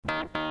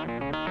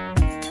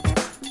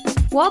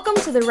Welcome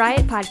to the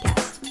Riot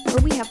Podcast,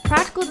 where we have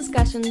practical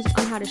discussions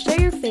on how to share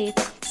your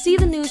faith, see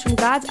the news from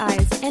God's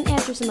eyes, and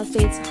answer some of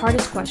faith's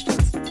hardest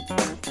questions.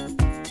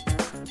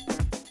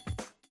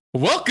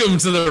 Welcome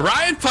to the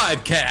Riot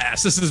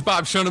Podcast. This is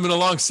Bob Shoneman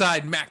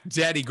alongside Mac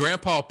Daddy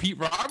Grandpa Pete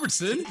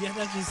Robertson. Yeah,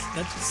 that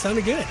just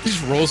sounded good. It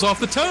just rolls off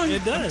the tongue.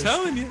 It does. I'm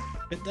telling you.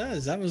 It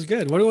does. That was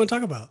good. What do you want to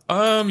talk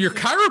about? Your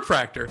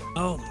chiropractor.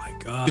 Oh my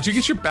God. Did you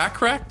get your back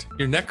cracked?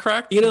 Your neck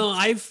cracked?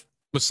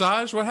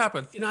 Massage? What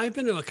happened? I've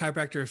been to a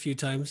chiropractor a few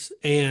times,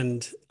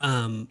 and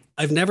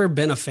I've never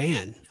been a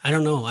fan. I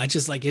don't know. I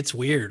just it's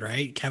weird,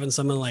 right? Having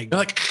someone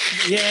You're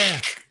yeah.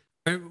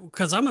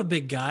 Because I'm a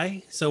big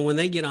guy, so when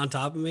they get on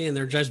top of me and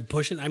they're just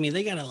pushing,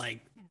 they gotta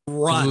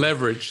run.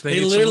 Leverage.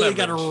 They literally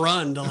gotta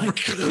run to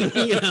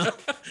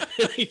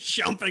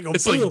jumping.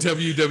 It's boom. Like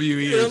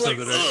WWE or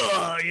something,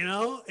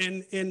 right?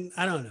 And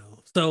I don't know.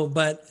 So,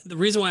 but the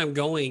reason why I'm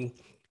going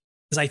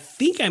is I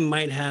think I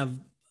might have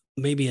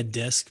maybe a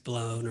disc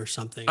blown or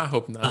something. I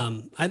hope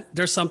not.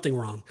 There's something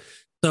wrong.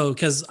 So,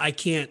 because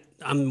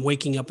I'm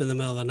waking up in the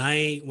middle of the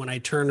night when I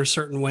turn a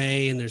certain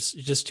way and there's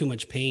just too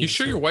much pain. You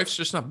sure your wife's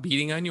just not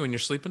beating on you when you're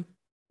sleeping?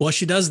 Well,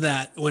 she does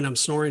that when I'm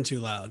snoring too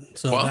loud.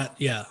 So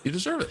you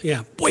deserve it.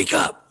 Yeah. Wake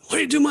up. What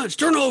do you do much?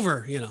 Turn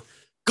over,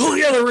 go in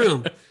the other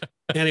room.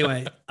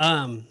 Anyway.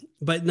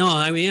 But no,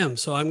 I am.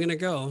 So I'm going to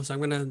go. So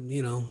I'm going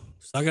to,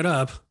 suck it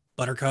up,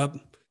 buttercup.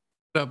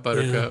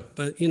 Buttercup.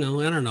 Yeah, but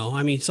I don't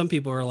know. Some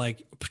people are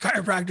like,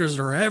 chiropractors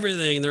are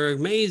everything. They're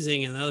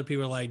amazing. And other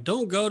people are like,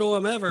 don't go to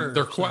them ever.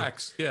 They're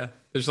quacks. Yeah.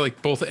 There's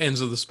both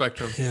ends of the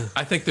spectrum. Yeah.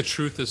 I think the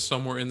truth is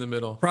somewhere in the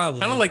middle. Probably.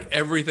 Kind of like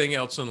everything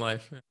else in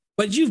life.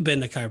 But you've been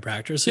to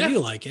chiropractors, so you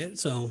like it.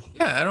 So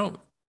yeah,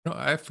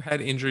 I've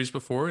had injuries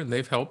before and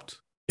they've helped.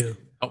 Yeah.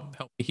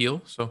 Help me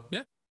heal. So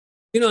yeah.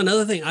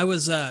 Another thing, I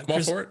was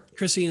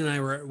Christine and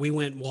I we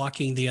went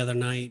walking the other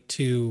night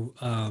to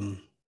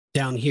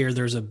down here.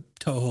 There's a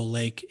Toho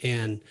Lake,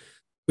 and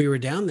we were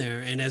down there.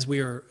 And as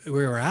we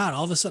were out,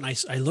 all of a sudden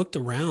I looked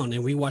around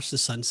and we watched the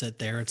sunset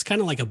there. It's kind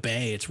of like a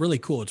bay. It's really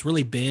cool. It's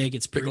really big.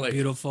 It's pretty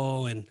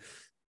beautiful. And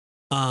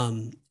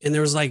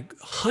there was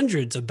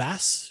hundreds of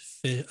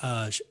bass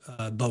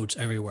boats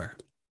everywhere.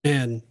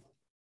 And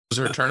was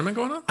there a tournament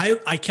going on?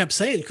 I kept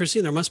saying,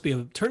 Christine, there must be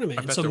a tournament.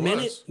 I bet there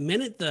was.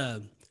 minute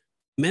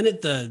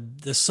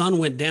the sun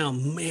went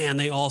down, man,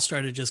 they all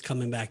started just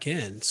coming back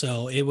in.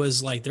 So it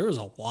was there was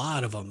a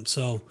lot of them.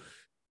 So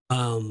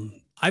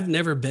I've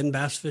never been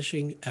bass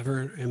fishing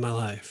ever in my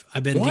life.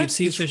 I've been deep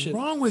sea fishing.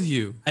 What's wrong with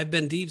you? I've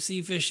been deep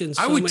sea fishing.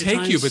 I would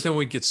take you, but then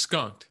we'd get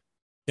skunked.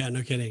 Yeah,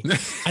 no kidding. I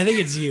think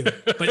it's you.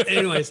 But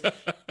anyways,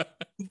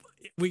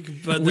 we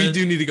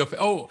do need to go.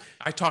 Oh,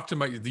 I talked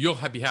to you'll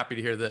be happy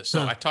to hear this.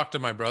 So I talked to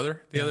my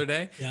brother the other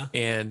day,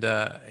 and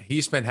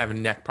he's been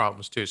having neck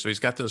problems too. So he's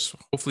got those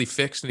hopefully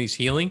fixed and he's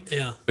healing.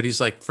 Yeah. But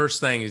he's first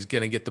thing he's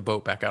going to get the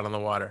boat back out on the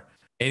water.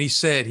 And he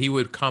said he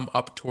would come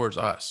up towards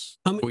us.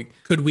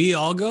 Could we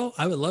all go?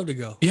 I would love to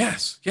go.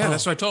 Yes. Yeah,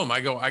 that's what I told him.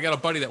 I got a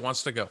buddy that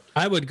wants to go.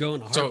 I would go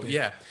in a heartbeat. So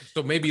yeah.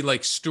 So maybe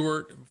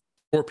Stuart,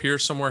 Fort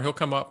Pierce somewhere, he'll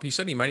come up. He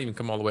said he might even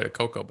come all the way to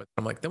Cocoa, but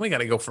I'm then we got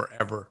to go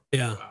forever.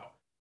 Yeah. Wow.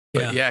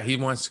 But yeah, he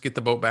wants to get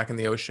the boat back in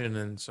the ocean,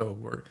 and so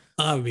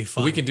that would be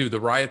fun. We can do the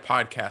Riot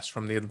Podcast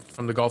from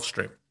the Gulf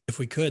Stream. If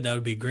we could, that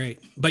would be great.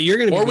 But you're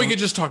gonna, we could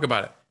just talk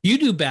about it. You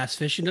do bass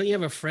fishing, don't you?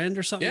 Have a friend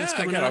or something? Yeah, that's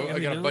coming out? I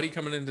got a buddy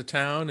coming into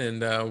town,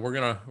 and we're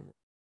gonna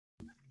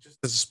just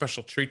as a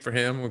special treat for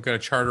him. We're gonna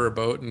charter a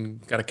boat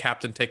and got a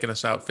captain taking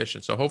us out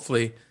fishing. So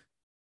hopefully,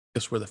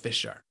 that's where the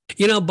fish are.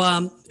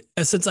 Bob,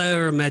 since I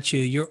ever met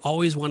you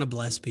always want to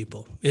bless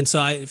people. And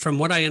so from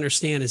what I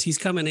understand is he's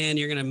coming in,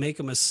 you're going to make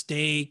him a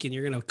steak and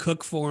you're going to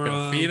cook for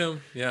him. Feed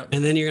him. Yeah.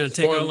 And then you're going to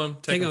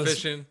take him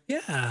fishing.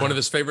 Yeah. One of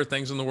his favorite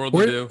things in the world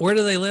to do. Where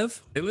do they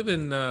live? They live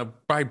in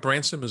by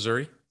Branson,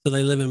 Missouri. So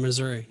they live in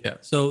Missouri. Yeah.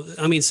 So,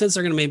 since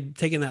they're going to be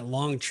taking that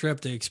long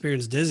trip to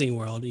experience Disney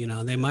World,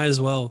 they might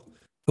as well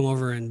come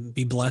over and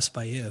be blessed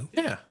by you.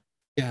 Yeah.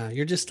 Yeah.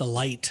 You're just a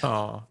light.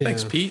 Oh,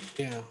 thanks, Pete.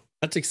 Yeah.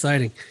 That's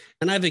exciting.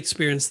 And I've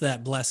experienced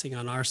that blessing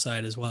on our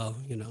side as well,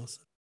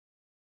 So.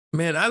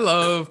 Man, I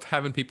love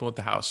having people at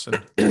the house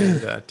and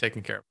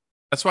taking care of them.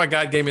 That's why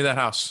God gave me that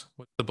house,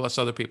 to bless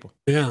other people.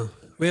 Yeah.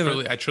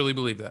 I truly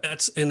believe that.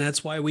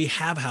 That's why we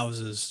have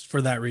houses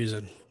for that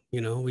reason.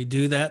 We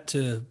do that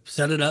to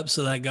set it up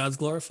so that God's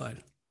glorified.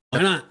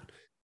 Why not?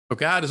 Well,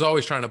 God is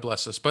always trying to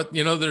bless us, but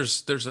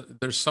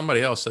there's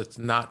somebody else that's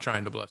not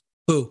trying to bless us.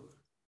 Who?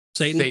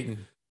 Satan?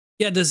 Satan.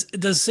 Yeah,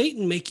 does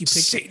Satan make you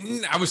pick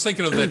Satan? I was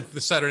thinking of the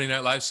Saturday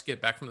Night Live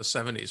skit back from the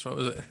 70s. What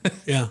was it?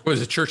 Yeah.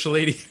 Was it Church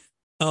Lady?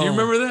 Oh, do you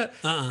remember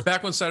that?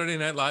 Back when Saturday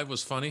Night Live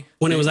was funny.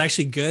 When it was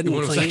actually good and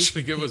when clean? It was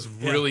actually good, it was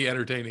really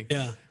entertaining.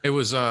 Yeah. It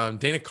was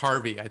Dana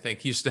Carvey, I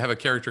think. He used to have a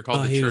character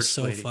called the Church he was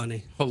so Lady.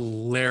 Funny.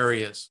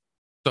 Hilarious.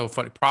 So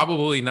funny.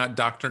 Probably not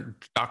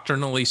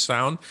doctrinally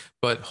sound,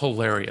 but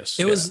hilarious.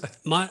 It was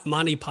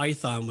Monty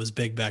Python was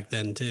big back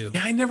then too.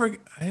 Yeah, I never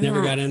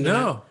got into that.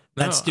 No.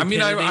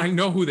 I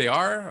know who they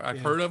are. I've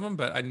heard of them,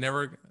 but I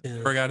never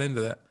got into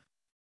that.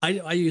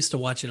 I used to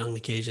watch it on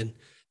occasion.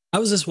 I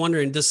was just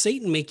wondering, does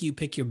Satan make you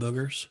pick your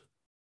boogers?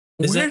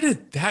 Where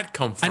did that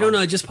come from? I don't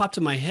know. It just popped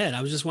in my head.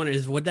 I was just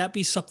wondering, would that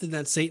be something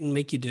that Satan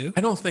make you do?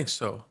 I don't think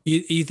so.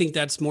 You think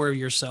that's more of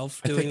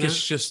yourself doing I think that?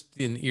 it's just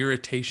an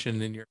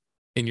irritation in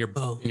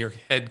your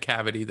head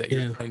cavity that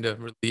you're trying to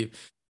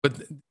relieve. But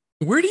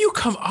where do you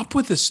come up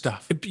with this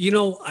stuff? You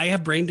know, I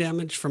have brain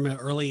damage from an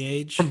early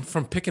age.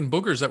 From picking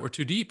boogers that were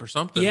too deep or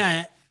something.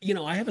 Yeah. You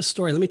know, I have a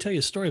story. Let me tell you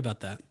a story about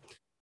that.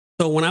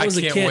 So when I was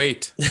a kid. I can't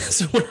wait.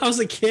 So when I was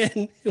a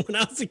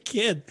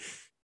kid.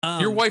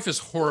 Your wife is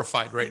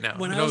horrified right now.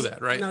 You know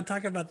that, right? No,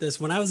 talking about this.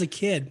 When I was a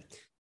kid,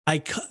 I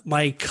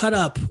cut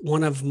up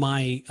one of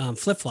my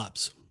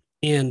flip-flops.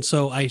 And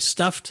so I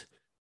stuffed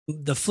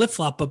the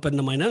flip-flop up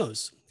into my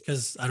nose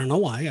because I don't know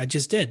why. I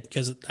just did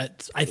because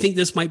I think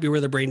this might be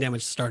where the brain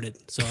damage started.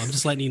 So I'm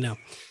just letting you know.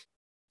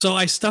 So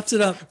I stuffed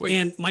it up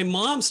and my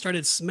mom and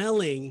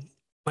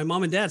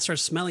dad started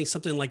smelling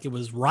something like it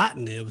was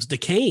rotten. It was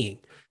decaying.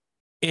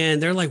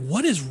 And they're like,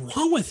 what is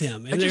wrong with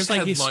him? And I just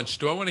had lunch.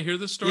 Do I want to hear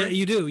this story? Yeah,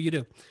 you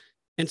do.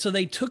 And so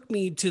they took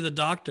me to the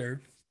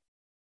doctor,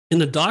 and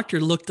the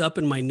doctor looked up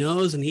in my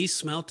nose and he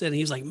smelt it. And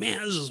he's like, man,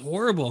 this is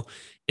horrible.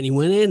 And he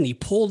went in and he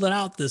pulled it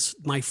out,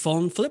 my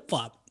phone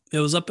flip-flop. It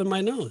was up in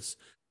my nose.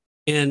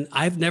 And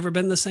I've never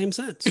been the same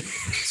since.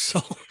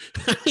 So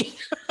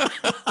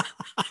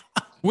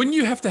wouldn't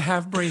you have to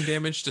have brain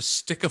damage to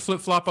stick a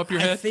flip-flop up your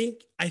head?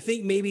 I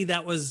think maybe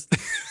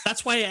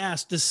that's why I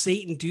asked, does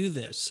Satan do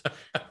this?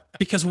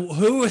 Because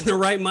who in the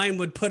right mind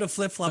would put a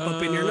flip-flop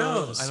up in your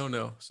nose? I don't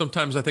know.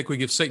 Sometimes I think we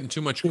give Satan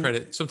too much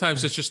credit.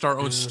 Sometimes it's just our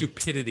own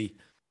stupidity.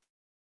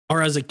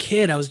 Or as a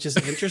kid, I was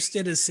just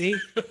interested to see.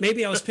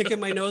 Maybe I was picking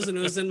my nose and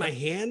it was in my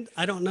hand.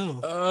 I don't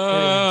know.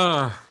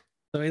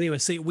 So anyway,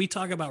 see, we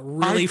talk about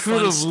really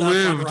fun stuff. I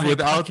could have lived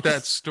without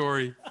that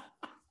story.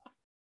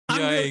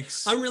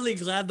 Yikes. I'm really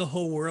glad the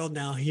whole world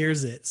now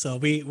hears it. So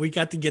we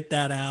got to get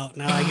that out.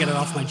 Now I get it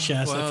off my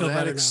chest. Well, I feel that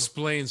better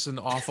explains an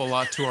awful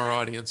lot to our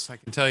audience. I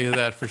can tell you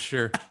that for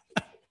sure.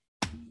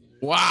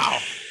 Wow.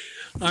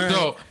 All right.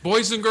 So,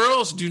 boys and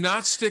girls, do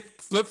not stick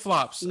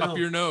flip-flops up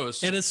your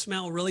nose. It'll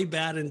smell really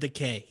bad and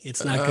decay.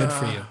 It's not good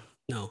for you.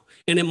 No.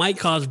 And it might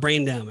cause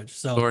brain damage.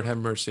 So Lord have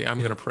mercy. I'm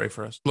going to pray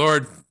for us.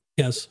 Lord,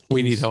 yes,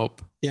 we need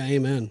help. Yeah,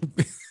 amen.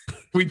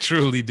 We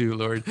truly do,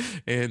 Lord.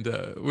 And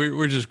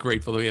we're just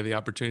grateful that we have the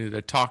opportunity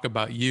to talk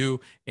about you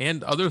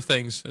and other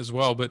things as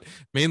well, but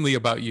mainly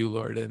about you,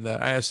 Lord. And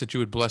I ask that you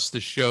would bless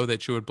this show,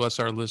 that you would bless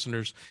our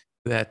listeners,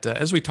 that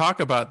as we talk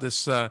about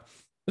this,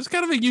 it's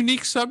kind of a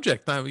unique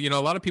subject. A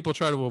lot of people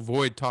try to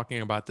avoid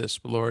talking about this,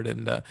 Lord,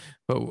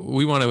 but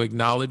we want to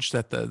acknowledge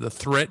that the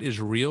threat is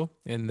real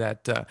and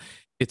that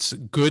it's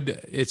good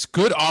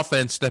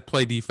offense that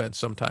play defense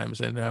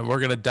sometimes. And we're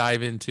going to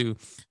dive into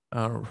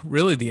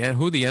really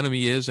who the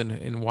enemy is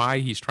and why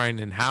he's trying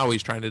and how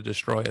he's trying to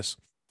destroy us.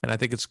 And I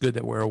think it's good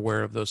that we're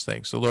aware of those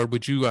things. So, Lord,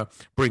 would you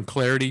bring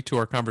clarity to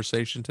our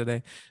conversation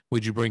today?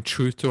 Would you bring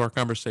truth to our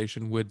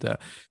conversation? Would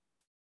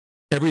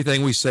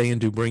everything we say and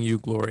do bring you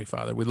glory,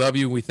 Father? We love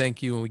you, we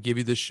thank you, and we give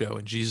you this show.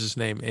 In Jesus'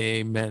 name,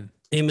 amen.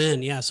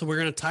 Amen. Yeah, so we're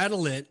going to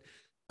title it,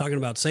 talking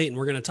about Satan,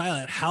 we're going to title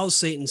it, How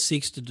Satan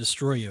Seeks to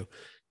Destroy You.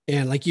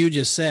 And like you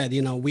just said,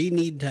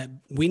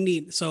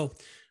 so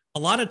a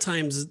lot of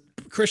times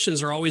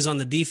Christians are always on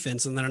the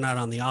defense and they're not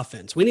on the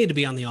offense. We need to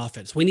be on the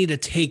offense. We need to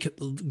take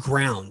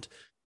ground.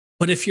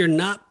 But if you're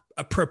not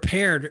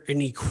prepared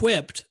and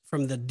equipped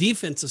from the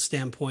defensive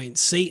standpoint,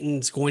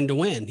 Satan's going to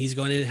win. He's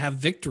going to have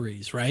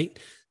victories, right?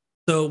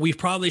 So we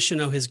probably should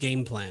know his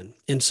game plan.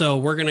 And so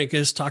we're going to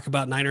just talk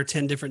about 9 or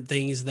 10 different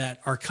things that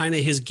are kind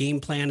of his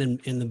game plan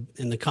in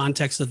the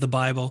context of the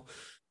Bible.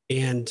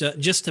 And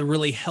just to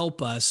really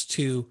help us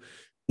to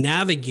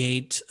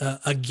navigate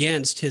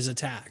against his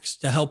attacks,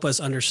 to help us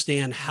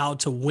understand how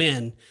to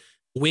win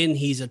when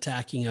he's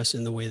attacking us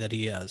in the way that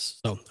he is.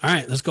 So, all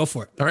right, let's go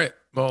for it. All right.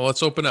 Well,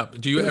 let's open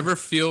up. Do you ever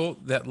feel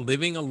that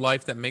living a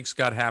life that makes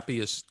God happy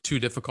is too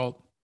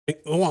difficult?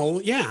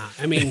 Well, yeah.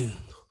 I mean,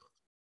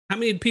 how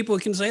many people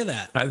can say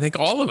that? I think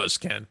all of us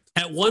can.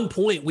 At one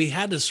point, we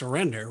had to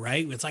surrender,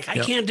 right? It's like, I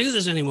can't do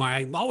this anymore.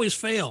 I always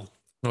fail.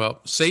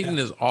 Well, Satan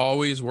is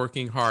always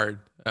working hard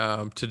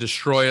to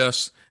destroy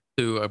us,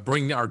 to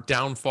bring our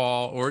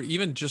downfall, or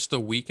even just to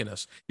weaken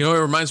us. It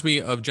reminds me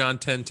of John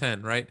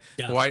 10:10, right?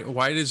 Yeah.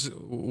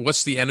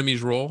 What's the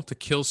enemy's role?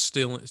 To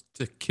steal,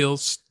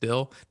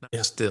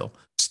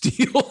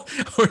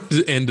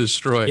 and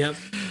destroy. Yep.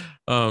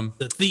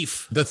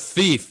 The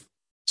thief.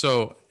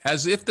 So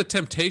as if the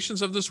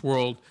temptations of this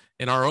world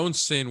and our own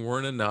sin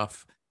weren't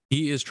enough,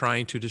 he is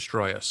trying to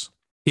destroy us.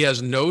 He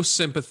has no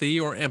sympathy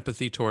or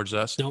empathy towards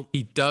us. Nope.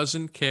 He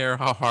doesn't care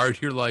how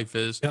hard your life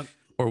is. Yep.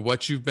 Or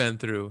what you've been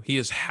through. He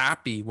is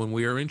happy when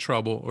we are in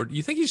trouble. Or do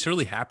you think he's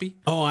really happy?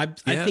 Oh, I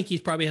think he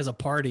probably has a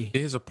party.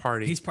 He has a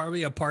party. He's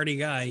probably a party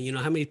guy.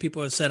 How many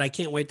people have said, I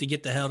can't wait to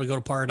get to hell to go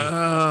to party?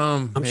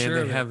 I'm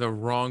sure they have the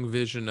wrong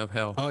vision of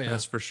hell. Oh, yeah.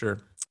 That's for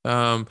sure.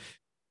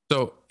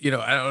 So, I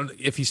don't know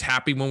if he's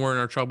happy when we're in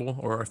our trouble,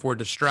 or if we're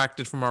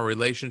distracted from our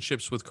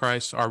relationships with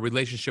Christ, our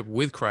relationship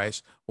with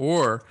Christ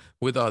or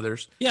with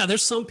others. Yeah,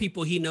 there's some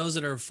people he knows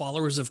that are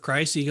followers of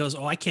Christ. He goes,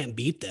 "Oh, I can't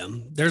beat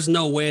them. There's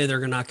no way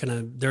they're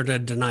to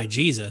deny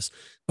Jesus,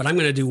 but I'm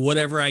going to do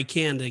whatever I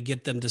can to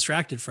get them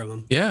distracted from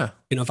him." Yeah.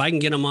 If I can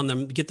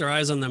get their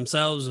eyes on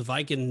themselves, if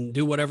I can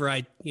do whatever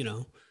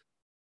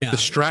yeah.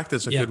 Distract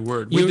is a good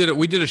word.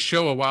 We did a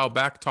show a while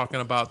back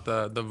talking about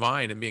the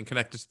vine and being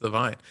connected to the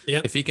vine.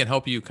 Yep. If he can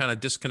help you kind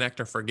of disconnect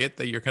or forget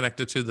that you're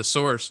connected to the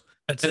source,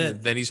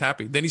 then he's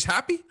happy. Then he's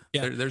happy.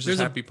 Yeah. There's his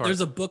happy part. There's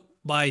a book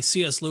by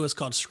C.S. Lewis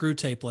called Screw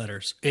Tape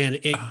Letters, and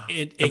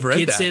it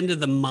gets into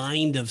the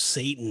mind of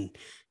Satan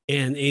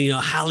and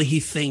how he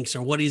thinks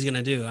or what he's going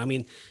to do. I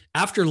mean,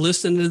 after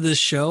listening to this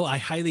show, I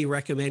highly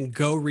recommend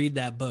go read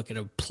that book.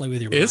 It'll play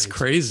with your mind. It's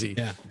crazy.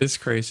 Yeah. It's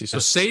crazy. So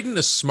Satan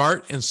is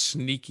smart and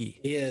sneaky.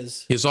 He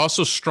is. He's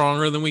also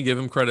stronger than we give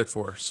him credit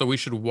for. So we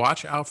should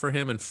watch out for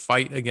him and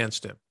fight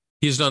against him.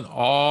 He's done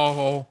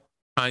all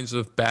kinds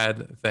of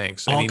bad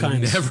things. And he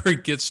never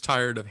gets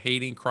tired of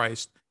hating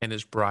Christ and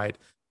his bride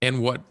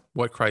and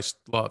what Christ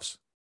loves.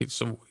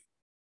 So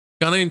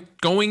going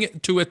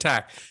to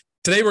attack.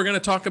 Today we're going to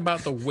talk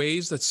about the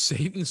ways that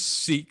Satan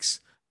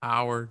seeks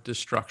our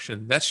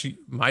destruction. That's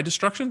my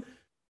destruction?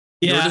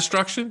 Yeah. Your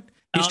destruction?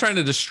 He's trying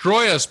to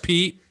destroy us,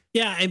 Pete.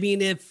 Yeah, I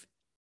mean, if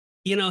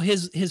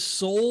his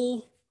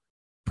sole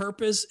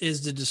purpose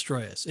is to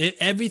destroy us.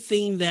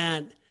 Everything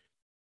that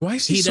why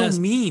is he so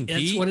mean, Pete?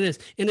 That's what it is.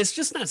 And it's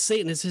just not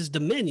Satan, it's his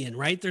dominion,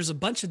 right? There's a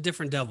bunch of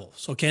different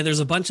devils, okay? There's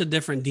a bunch of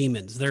different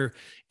demons. They're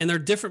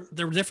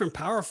different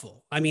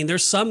powerful. I mean,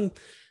 there's some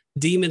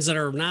demons that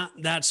are not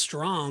that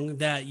strong,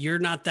 that you're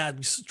not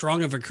that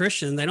strong of a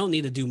Christian. They don't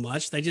need to do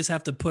much. They just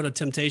have to put a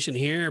temptation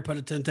here or put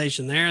a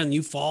temptation there, and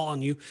you fall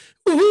and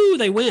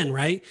they win,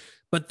 right?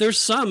 But there's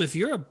some, if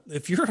you're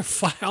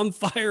on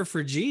fire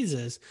for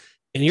Jesus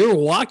and you're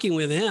walking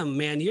with him,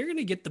 man, you're going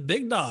to get the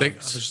big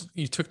dogs.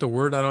 You took the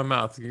word out of my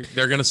mouth.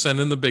 They're going to send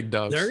in the big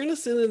dogs. They're going to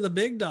send in the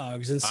big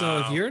dogs. And so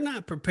if you're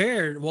not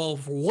prepared, well,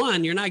 for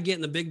one, you're not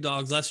getting the big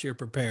dogs unless you're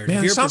prepared.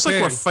 Man, it sounds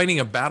like we're fighting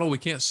a battle we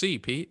can't see,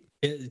 Pete.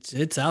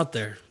 It's out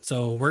there.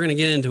 So we're going to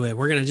get into it.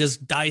 We're going to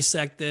just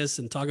dissect this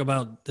and talk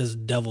about this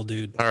devil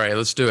dude. All right,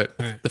 let's do it.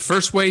 All right. The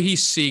first way he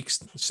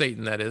seeks,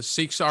 Satan that is,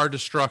 seeks our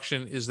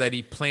destruction is that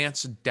he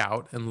plants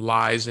doubt and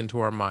lies into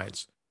our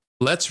minds.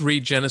 Let's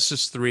read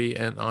Genesis 3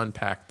 and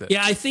unpack this.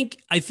 Yeah, I think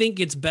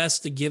it's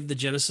best to give the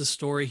Genesis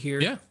story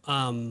here. Yeah.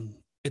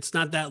 It's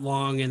not that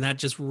long, and that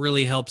just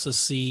really helps us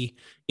see,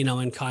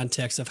 in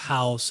context of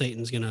how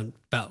Satan's going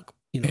to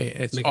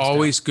it's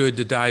always good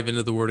to dive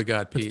into the Word of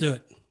God, Pete. Let's do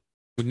it.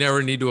 We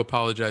never need to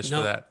apologize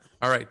for that.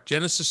 All right,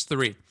 Genesis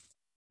 3.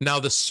 Now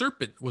the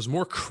serpent was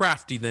more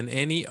crafty than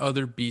any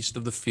other beast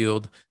of the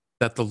field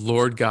that the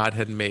Lord God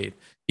had made.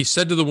 He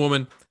said to the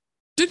woman,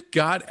 "Did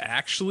God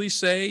actually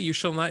say you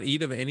shall not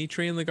eat of any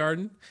tree in the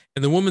garden?"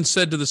 And the woman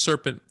said to the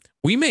serpent,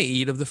 "We may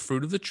eat of the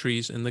fruit of the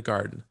trees in the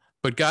garden.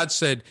 But God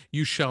said,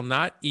 you shall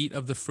not eat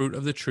of the fruit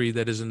of the tree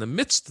that is in the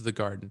midst of the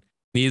garden,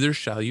 neither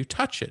shall you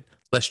touch it,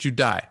 lest you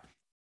die."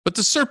 But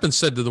the serpent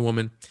said to the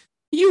woman,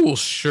 you will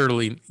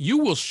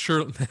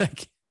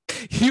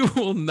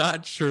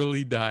not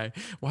surely die.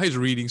 Why is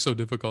reading so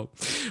difficult?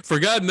 For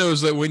God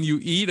knows that when you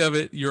eat of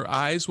it, your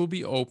eyes will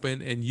be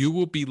open and you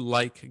will be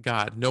like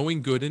God,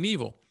 knowing good and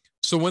evil.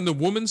 So when the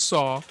woman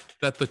saw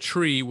that the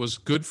tree was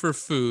good for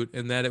food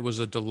and that it was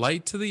a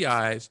delight to the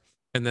eyes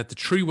and that the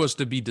tree was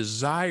to be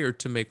desired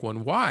to make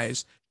one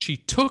wise, she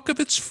took of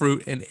its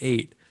fruit and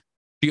ate.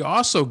 She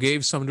also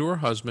gave some to her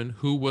husband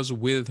who was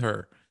with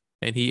her,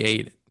 and he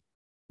ate it.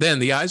 Then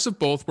the eyes of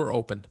both were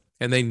opened,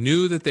 and they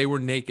knew that they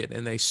were naked,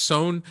 and they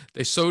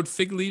sewed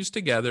fig leaves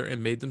together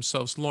and made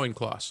themselves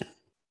loincloths.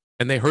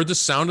 And they heard the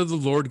sound of the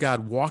Lord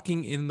God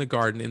walking in the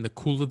garden in the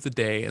cool of the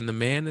day, and the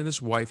man and his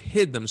wife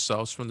hid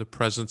themselves from the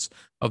presence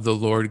of the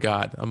Lord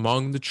God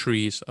among the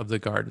trees of the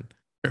garden.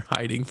 They're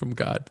hiding from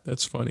God.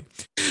 That's funny.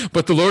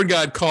 But the Lord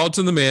God called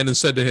to the man and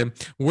said to him,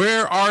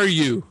 "Where are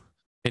you?"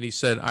 And he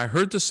said, "I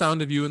heard the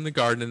sound of you in the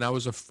garden, and I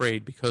was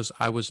afraid because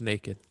I was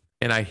naked,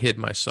 and I hid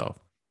myself."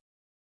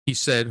 He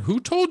said,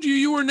 "Who told you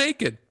you were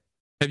naked?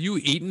 Have you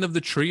eaten of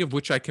the tree of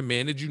which I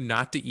commanded you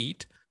not to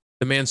eat?"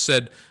 The man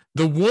said,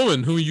 "The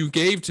woman whom you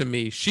gave to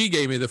me, she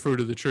gave me the fruit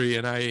of the tree,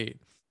 and I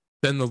ate."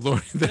 Then the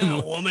Lord,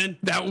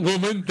 that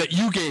woman that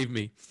you gave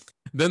me.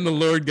 Then the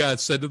Lord God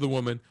said to the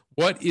woman,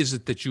 "What is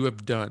it that you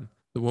have done?"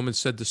 The woman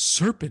said, "The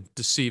serpent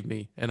deceived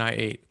me, and I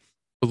ate."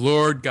 The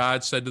Lord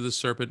God said to the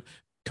serpent,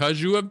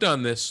 "Because you have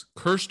done this,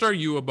 cursed are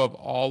you above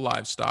all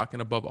livestock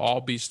and above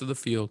all beasts of the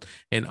field,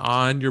 and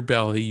on your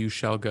belly you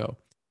shall go,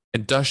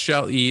 and dust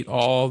shall eat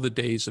all the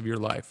days of your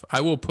life. I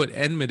will put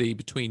enmity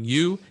between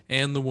you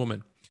and the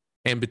woman,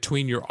 and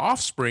between your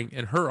offspring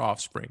and her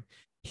offspring.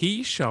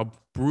 He shall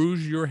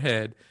bruise your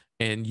head,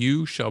 and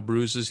you shall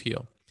bruise his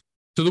heel."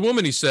 To the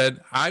woman he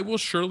said, "I will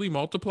surely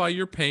multiply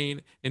your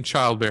pain in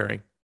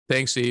childbearing."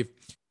 Thanks, Eve.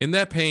 "In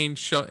that pain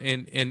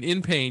and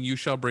in pain you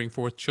shall bring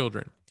forth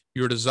children.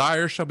 Your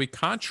desire shall be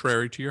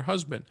contrary to your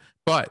husband,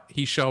 but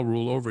he shall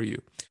rule over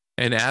you.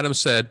 And Adam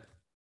said,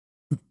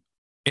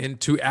 and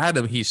to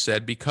Adam he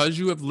said, because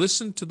you have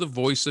listened to the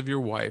voice of your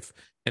wife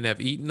and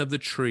have eaten of the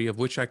tree of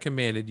which I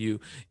commanded you,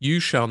 you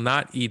shall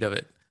not eat of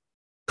it.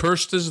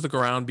 Cursed is the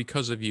ground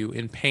because of you.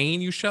 In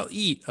pain you shall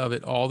eat of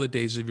it all the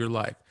days of your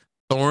life.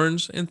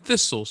 Thorns and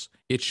thistles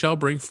it shall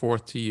bring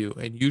forth to you,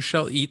 and you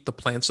shall eat the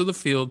plants of the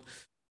field.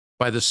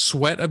 By the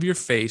sweat of your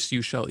face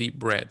you shall eat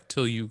bread,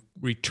 till you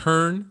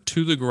return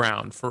to the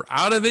ground. For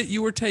out of it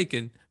you were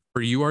taken,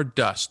 for you are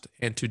dust,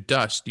 and to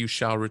dust you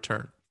shall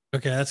return.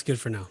 Okay, that's good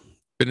for now.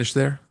 Finish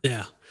there?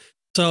 Yeah.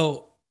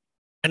 So,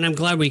 and I'm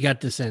glad we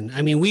got this in.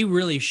 I mean, we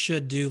really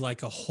should do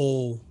like a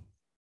whole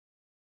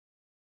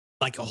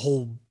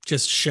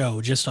just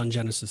show just on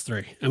Genesis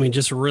 3. I mean,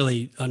 just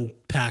really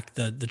unpack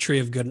the tree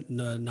of good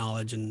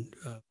knowledge and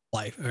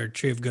life, or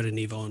tree of good and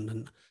evil,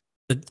 and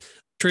the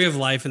tree of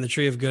life and the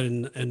tree of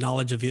good and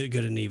knowledge of good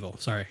and evil.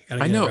 Sorry.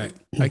 I know. Right.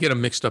 I get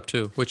them mixed up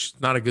too, which is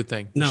not a good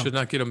thing. No. You should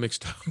not get them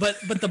mixed up.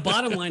 But the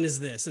bottom line is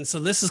this. And so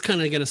this is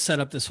kind of going to set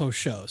up this whole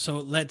show.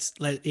 So it's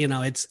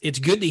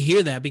good to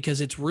hear that, because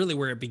it's really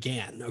where it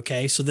began.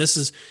 Okay. So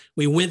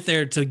we went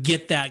there to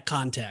get that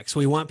context.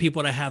 We want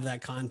people to have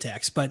that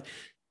context, but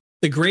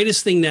the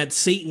greatest thing that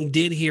Satan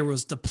did here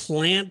was to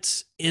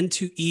plant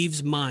into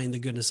Eve's mind the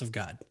goodness of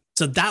God.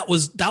 So that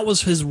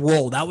was his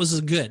role. That was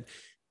his good.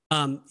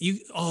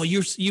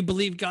 You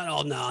believe God?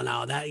 Oh,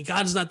 no, that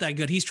God's not that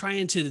good. He's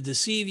trying to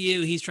deceive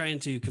you. He's trying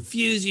to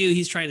confuse you.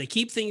 He's trying to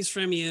keep things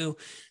from you.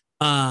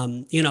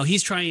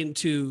 He's trying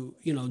to,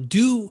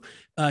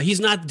 he's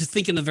not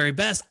thinking the very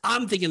best.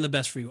 I'm thinking the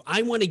best for you.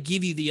 I want to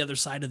give you the other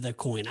side of the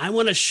coin. I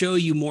want to show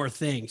you more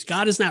things.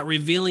 God is not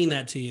revealing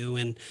that to you.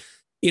 And,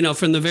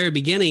 from the very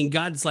beginning,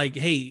 God's like,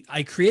 hey,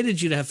 I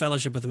created you to have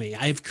fellowship with me.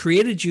 I've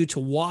created you to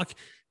walk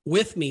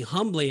with me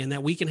humbly, and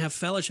that we can have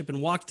fellowship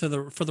and walk for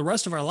the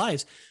rest of our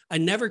lives. I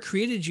never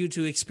created you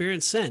to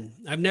experience sin.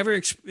 I've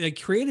never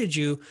created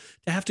you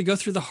to have to go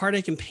through the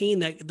heartache and pain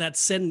that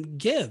sin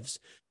gives.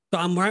 So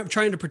I'm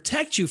trying to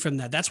protect you from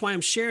that. That's why I'm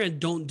sharing,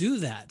 don't do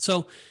that.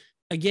 So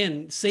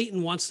again,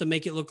 Satan wants to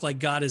make it look like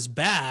God is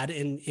bad,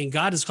 and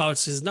God is called,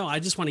 says, no, I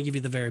just want to give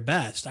you the very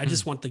best. I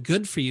just want the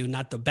good for you,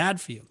 not the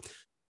bad for you.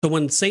 So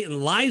when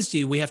Satan lies to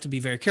you, we have to be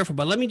very careful.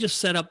 But let me just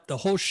set up the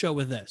whole show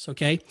with this,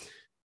 okay?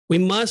 We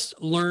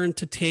must learn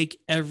to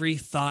take every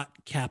thought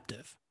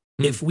captive.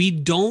 If we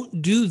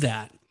don't do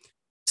that,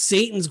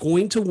 Satan's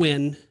going to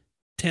win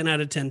 10 out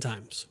of 10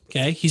 times.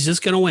 Okay. He's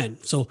just going to win.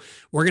 So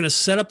we're going to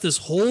set up this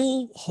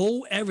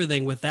whole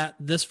everything with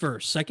this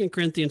verse, 2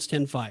 Corinthians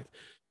 10:5.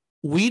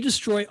 We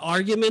destroy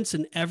arguments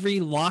and every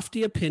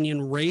lofty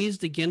opinion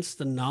raised against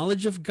the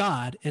knowledge of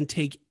God, and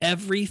take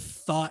every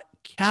thought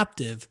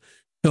captive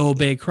to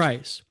obey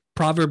Christ.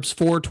 Proverbs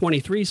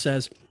 4:23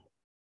 says,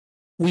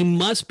 we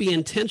must be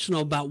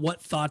intentional about what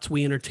thoughts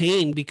we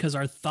entertain, because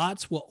our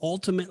thoughts will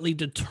ultimately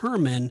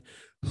determine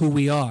who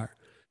we are.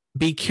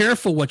 Be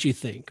careful what you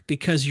think,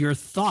 because your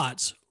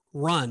thoughts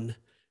run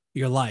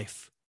your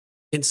life.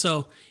 And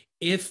so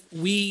if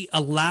we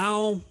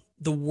allow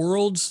the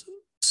world's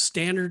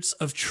standards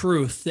of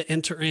truth to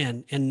enter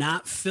in and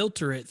not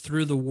filter it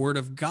through the word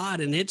of God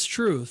and its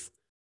truth,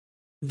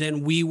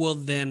 then we will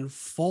then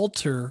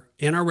falter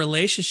in our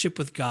relationship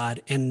with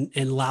God and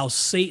allow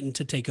Satan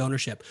to take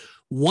ownership.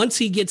 Once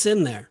he gets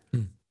in there,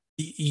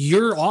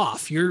 you're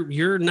off.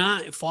 You're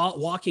not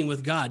walking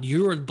with God.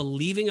 You are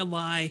believing a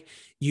lie.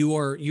 You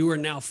are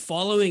now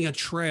following a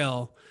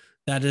trail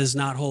that is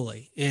not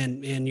holy,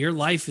 and your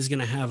life is going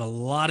to have a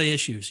lot of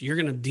issues. You're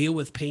going to deal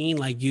with pain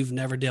like you've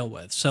never dealt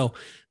with. So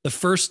the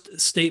first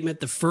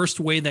statement, the first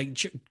way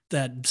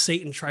that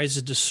Satan tries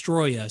to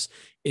destroy us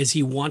is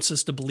he wants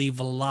us to believe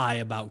a lie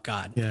about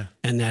God,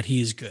 and that he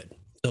is good.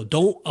 So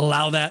don't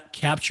allow that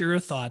capture your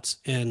thoughts,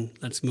 and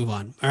let's move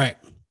on. All right.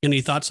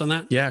 Any thoughts on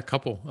that? Yeah, a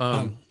couple.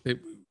 It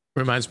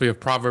reminds me of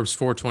Proverbs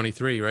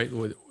 4:23,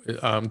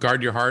 right?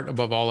 Guard your heart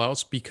above all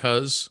else,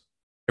 because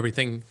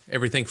everything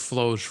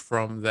flows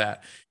from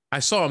that. I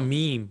saw a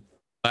meme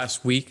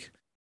last week.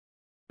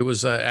 It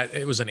was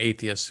an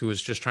atheist who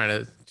was just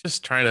trying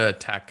to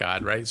attack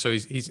God, right? So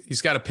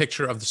he's got a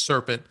picture of the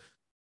serpent,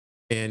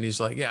 and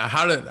he's like, yeah,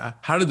 how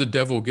did the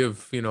devil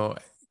give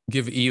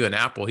Eve an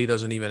apple? He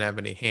doesn't even have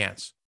any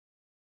hands.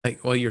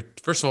 Like, well,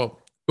 first of all,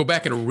 go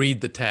back and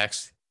read the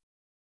text.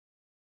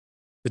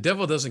 The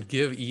devil doesn't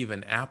give Eve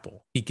an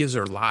apple. He gives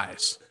her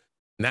lies.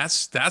 And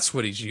that's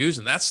what he's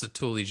using. That's the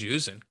tool he's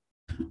using.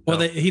 Well,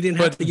 he didn't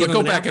have to give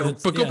go back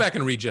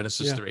and read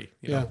Genesis 3.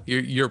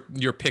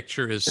 Your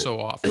picture is so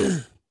off.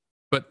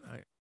 But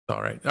all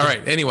right.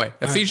 Anyway,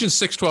 Ephesians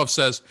 6:12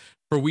 says,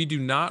 "For we do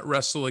not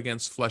wrestle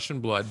against flesh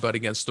and blood, but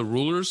against the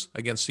rulers,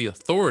 against the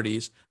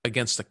authorities,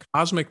 against the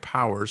cosmic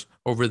powers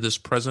over this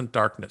present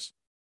darkness,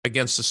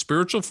 against the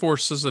spiritual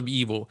forces of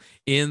evil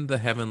in the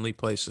heavenly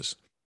places."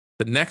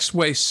 The next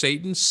way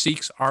Satan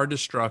seeks our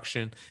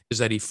destruction is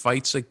that he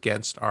fights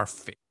against our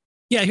faith.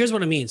 Yeah, here's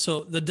what I mean.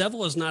 So the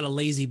devil is not a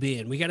lazy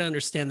being. We got to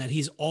understand that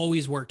he's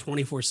always worked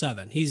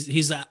 24/7.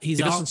 He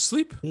doesn't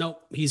sleep. No,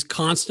 he's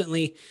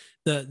constantly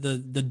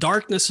the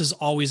darkness is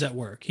always at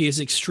work. He is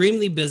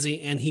extremely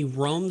busy, and he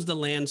roams the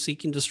land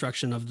seeking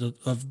destruction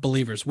of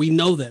believers. We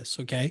know this,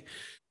 okay?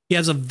 He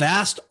has a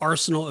vast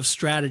arsenal of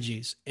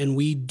strategies, and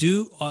we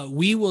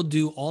will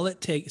do all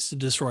it takes to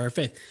destroy our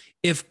faith.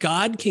 If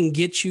God can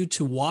get you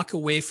to walk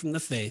away from the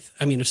faith,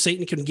 if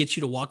Satan can get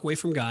you to walk away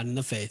from God and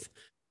the faith,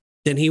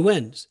 then he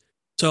wins.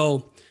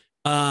 So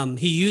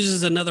he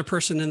uses another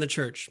person in the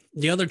church.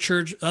 The other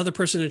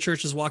person in the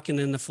church is walking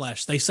in the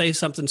flesh. They say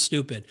something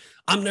stupid.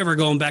 I'm never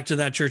going back to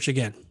that church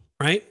again,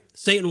 right?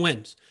 Satan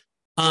wins.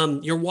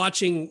 You're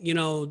watching,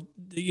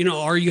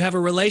 or you have a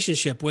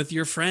relationship with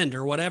your friend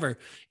or whatever,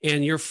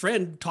 and your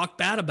friend talked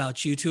bad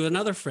about you to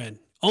another friend.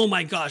 Oh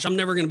my gosh, I'm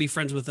never going to be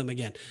friends with them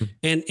again.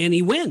 And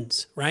he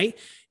wins, right?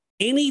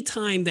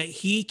 Anytime that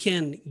he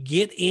can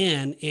get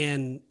in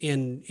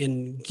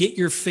and get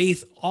your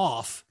faith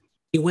off,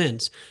 he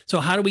wins. So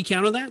how do we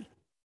counter that?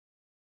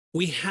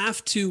 We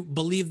have to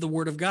believe the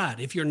word of God.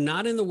 If you're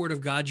not in the word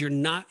of God, you're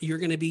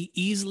going to be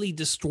easily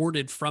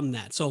distorted from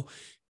that. So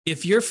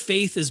if your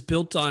faith is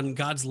built on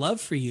God's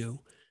love for you,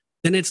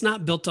 then it's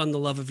not built on the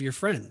love of your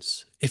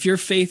friends. If your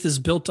faith is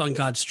built on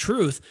God's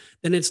truth,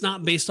 then it's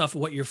not based off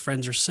of what your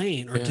friends are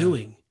saying or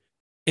doing.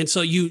 And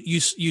so you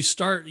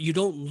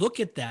don't look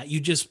at that. You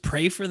just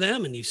pray for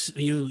them, and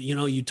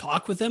you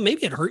talk with them.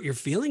 Maybe it hurt your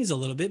feelings a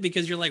little bit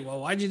because you're like,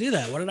 well, why'd you do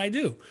that? What did I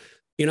do?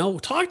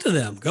 Talk to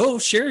them, go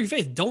share your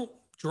faith. Don't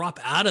drop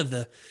out of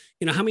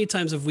how many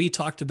times have we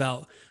talked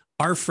about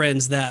our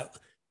friends that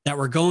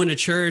were going to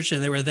church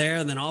and they were there,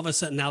 and then all of a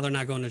sudden now they're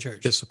not going to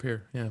church.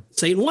 Disappear. Yeah.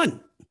 Satan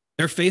won.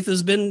 Their faith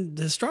has been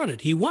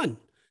destroyed. He won.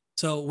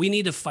 So we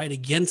need to fight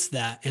against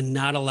that and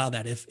not allow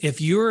that.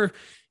 If you're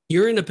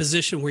in a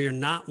position where you're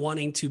not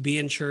wanting to be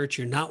in church,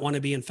 you're not want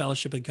to be in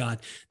fellowship with God,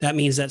 that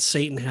means that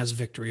Satan has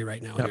victory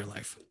right now in your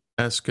life.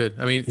 That's good.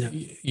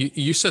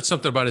 You said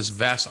something about his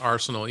vast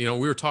arsenal. We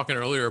were talking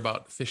earlier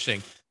about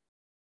fishing.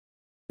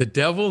 The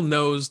devil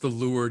knows the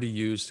lure to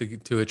use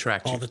to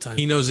attract you all the time.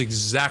 He knows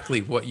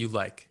exactly what you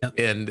like. Yep.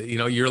 And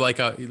you're like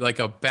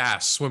a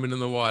bass swimming in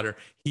the water.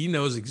 He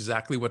knows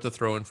exactly what to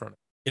throw in front of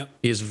you. Yep.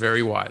 He is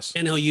very wise.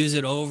 And he'll use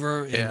it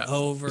over and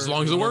over. As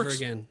long as it works.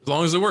 Again. As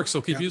long as it works,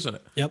 he'll keep using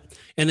it. Yep.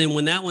 And then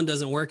when that one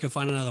doesn't work, he'll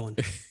find another one.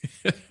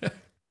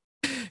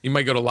 You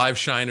might go to Live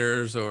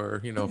Shiners or,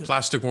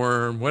 Plastic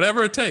Worm,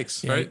 whatever it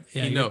takes, right?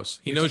 Yeah, he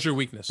knows. He knows your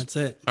weakness. That's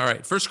it. All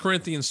right. 1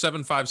 Corinthians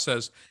 7:5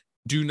 says,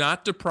 do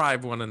not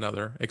deprive one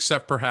another,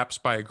 except perhaps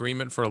by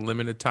agreement for a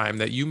limited time,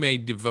 that you may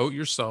devote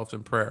yourself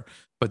in prayer,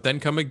 but then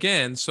come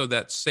again so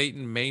that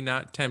Satan may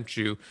not tempt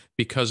you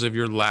because of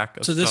your lack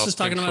of self-control. So this is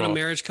talking about a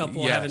marriage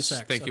couple having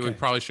sex. Thank you. We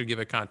probably should give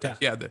it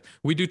context. Yeah,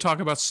 we do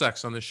talk about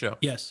sex on the show.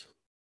 Yes.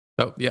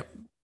 So, yep.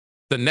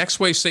 The next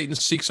way Satan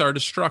seeks our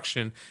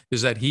destruction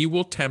is that he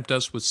will tempt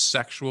us with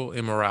sexual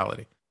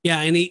immorality.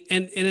 Yeah, and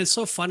it's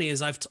so funny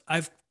is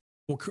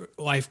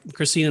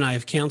Christine and I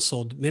have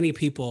counseled many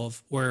people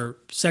where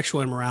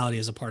sexual immorality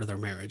is a part of their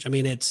marriage.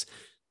 It's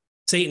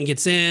Satan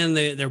gets in,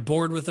 they're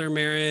bored with their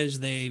marriage.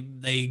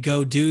 They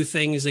go do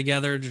things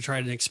together to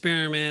try to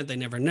experiment. They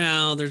never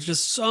know. There's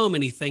just so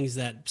many things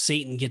that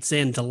Satan gets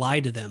in to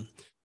lie to them.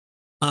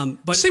 But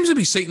it seems to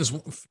be Satan's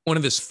one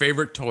of his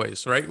favorite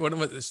toys, right? One of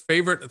his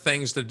favorite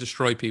things to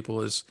destroy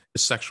people is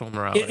sexual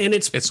immorality. And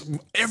it's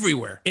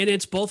everywhere. And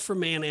it's both for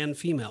man and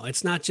female.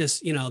 It's not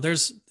just,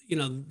 there's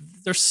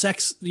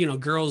sex,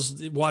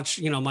 girls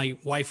watch, my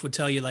wife would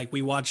tell you, like,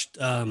 we watched,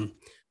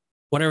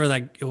 what's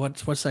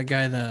that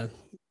guy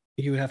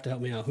you would have to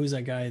help me out. Who's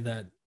that guy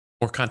that?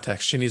 More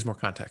context. She needs more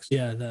context.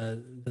 Yeah.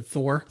 The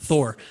Thor.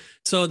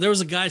 So there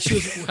was a guy,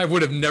 I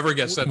would have never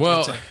guessed that.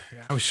 Well,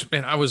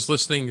 I was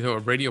listening to a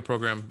radio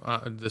program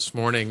this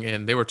morning,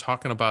 and they were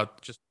talking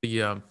about just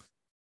the,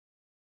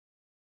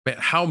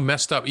 how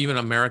messed up even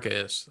America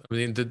is.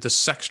 The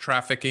sex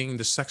trafficking,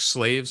 the sex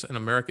slaves in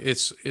America,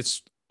 it's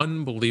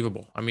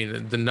unbelievable.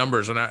 The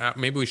numbers, and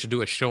maybe we should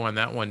do a show on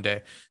that one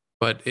day.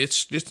 But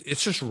it's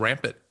just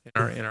rampant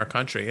in our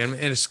country, and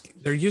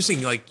they're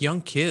using like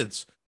young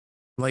kids.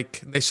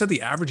 Like they said,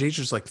 the average age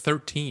is like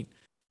 13.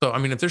 So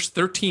if there's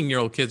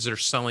 13-year-old kids that are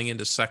selling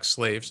into sex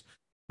slaves,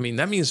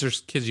 that means there's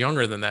kids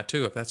younger than that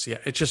too.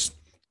 It's just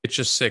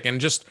sick.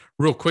 And just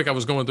real quick, I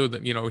was going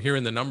through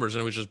hearing the numbers,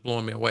 and it was just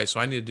blowing me away. So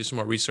I need to do some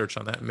more research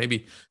on that.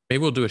 Maybe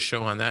we'll do a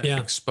show on that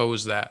and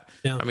expose that.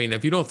 Yeah.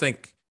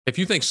 If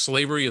you think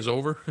slavery is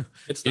over,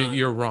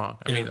 you're wrong.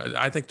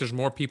 I think there's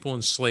more people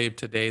enslaved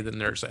today than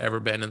there's ever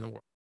been in the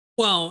world.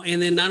 Well,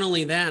 and then not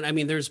only that,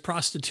 there's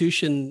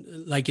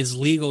prostitution is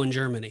legal in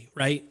Germany,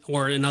 right?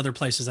 Or in other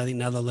places, I think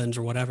Netherlands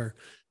or whatever.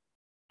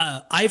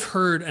 I've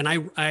heard, and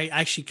I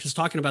actually, because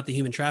talking about the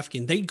human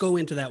trafficking, they go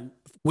into that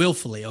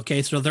willfully.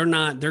 Okay. So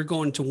they're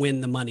going to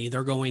win the money.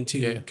 They're going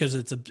to, because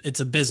it's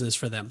a business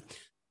for them.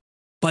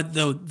 But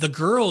the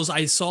girls,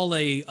 I saw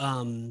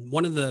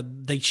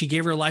she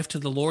gave her life to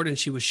the Lord, and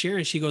she was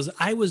sharing. She goes,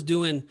 I was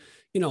doing,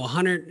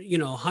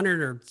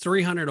 100 or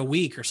 300 a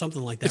week or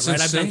something like that. It's right.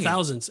 insane. I've done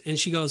thousands. And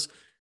she goes,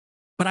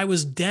 but I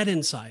was dead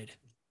inside.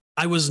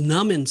 I was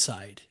numb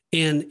inside.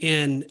 And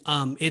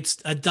it's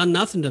done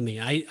nothing to me.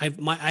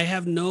 I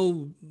have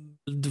no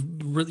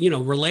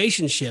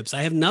relationships.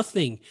 I have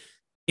nothing.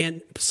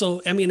 And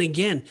so, I mean,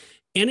 again,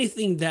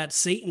 anything that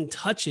Satan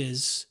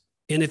touches,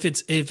 and if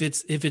it's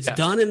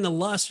done in the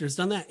lust or it's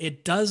done that,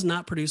 it does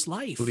not produce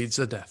life. Leads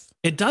to death.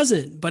 It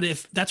doesn't. But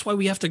that's why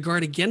we have to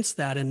guard against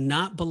that and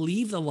not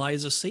believe the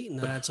lies of Satan.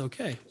 That's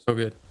okay. So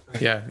good.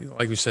 Yeah.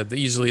 Like we said,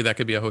 easily that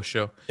could be a host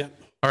show. Yeah.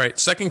 All right.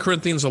 2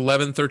 Corinthians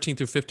 11, 13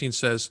 through 15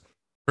 says,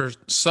 for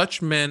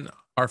such men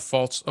are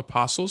false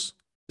apostles,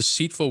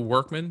 deceitful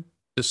workmen,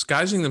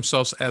 disguising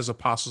themselves as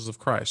apostles of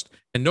Christ.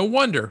 And no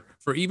wonder,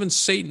 for even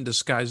Satan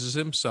disguises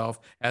himself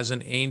as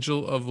an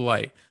angel of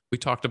light. We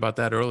talked about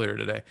that earlier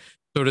today.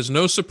 So it is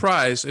no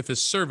surprise if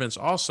his servants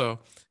also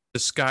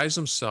disguise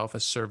themselves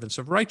as servants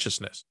of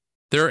righteousness.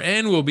 Their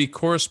end will be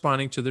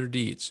corresponding to their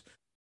deeds.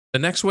 The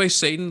next way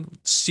Satan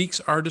seeks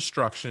our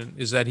destruction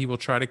is that he will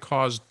try to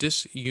cause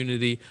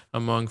disunity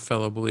among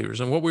fellow believers.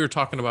 And what we were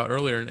talking about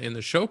earlier in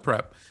the show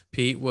prep,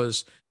 Pete,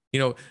 was,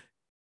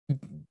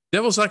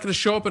 devil's not going to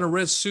show up in a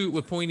red suit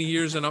with pointy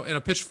ears and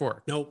a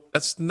pitchfork. Nope.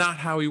 That's not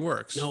how he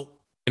works. Nope.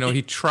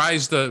 He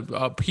tries to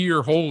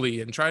appear holy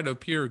and try to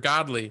appear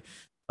godly.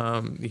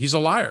 He's a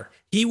liar.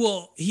 He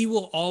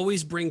will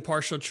always bring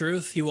partial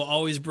truth. He will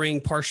always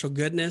bring partial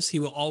goodness. He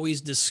will always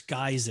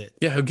disguise it.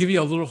 Yeah, he'll give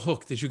you a little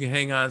hook that you can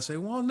hang on and say,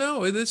 well,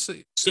 no,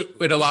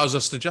 it allows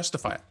us to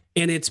justify it.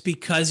 And it's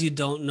because you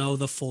don't know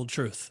the full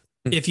truth.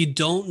 If you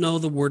don't know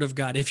the word of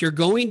God, if you're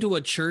going to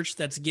a church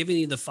that's giving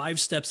you the 5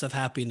 steps of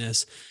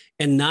happiness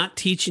and not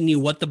teaching you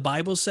what the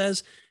Bible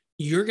says,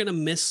 you're going to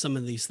miss some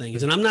of these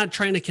things. And I'm not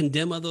trying to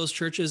condemn those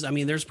churches. I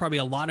mean, there's probably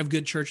a lot of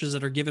good churches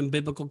that are giving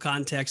biblical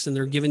context and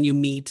they're giving you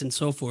meat and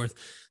so forth.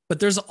 But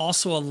there's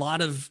also a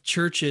lot of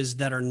churches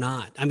that are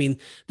not. I mean,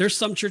 there's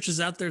some churches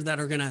out there that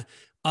are going to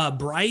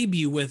bribe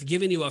you with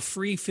giving you a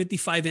free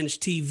 55-inch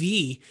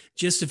TV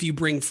just if you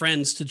bring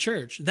friends to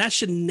church. That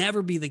should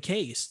never be the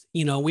case.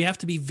 We have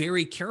to be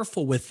very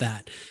careful with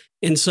that.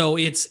 And so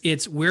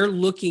we're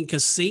looking,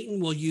 because Satan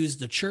will use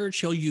the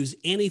church. He'll use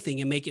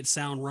anything and make it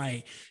sound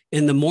right.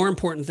 And the more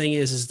important thing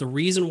is the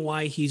reason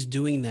why he's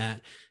doing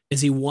that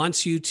is he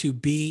wants you to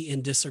be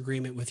in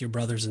disagreement with your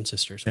brothers and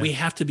sisters. Yeah. We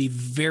have to be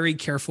very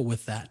careful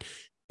with that.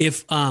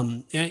 How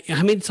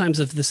many times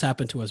have this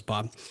happened to us,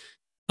 Bob?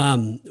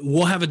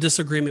 We'll have a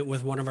disagreement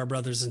with one of our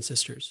brothers and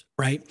sisters,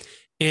 right?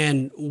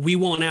 And we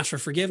won't ask for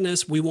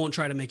forgiveness. We won't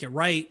try to make it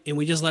right. And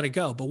we just let it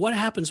go. But what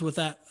happens with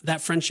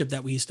that friendship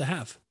that we used to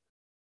have?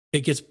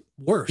 It gets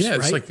worse. Yeah,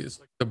 it's right? It's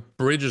like the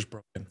bridge is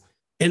broken.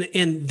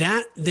 And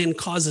that then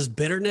causes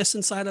bitterness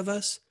inside of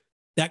us.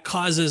 That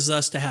causes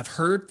us to have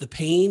hurt, the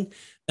pain.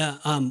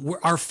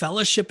 Our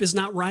fellowship is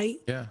not right.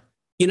 Yeah.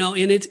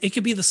 And it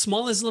could be the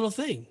smallest little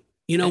thing.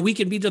 We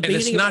could be debating.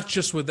 And it's not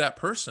just with that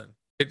person.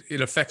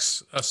 It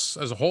affects us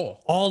as a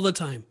whole. All the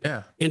time.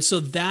 Yeah. And so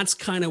that's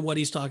kind of what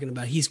he's talking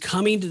about. He's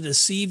coming to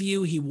deceive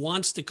you. He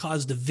wants to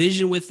cause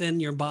division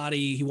within your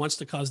body. He wants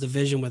to cause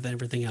division with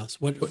everything else.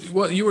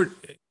 Well, you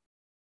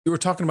were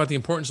talking about the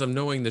importance of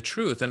knowing the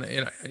truth. And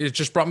it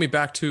just brought me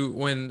back to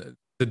when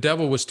the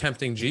devil was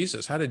tempting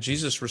Jesus. How did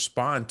Jesus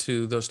respond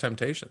to those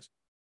temptations?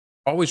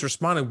 Always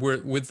responded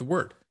with the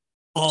word.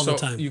 All the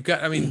time.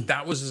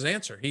 That was his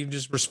answer. He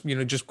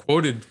just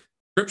quoted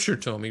scripture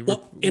to him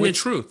with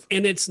truth.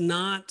 And it's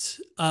not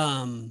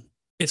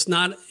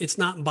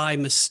by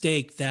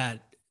mistake that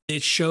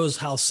it shows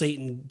how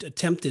Satan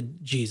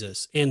tempted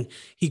Jesus. And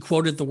he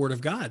quoted the word of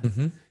God.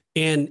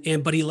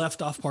 Mm-hmm. But he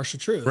left off partial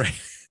truth. Right.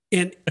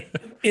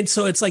 And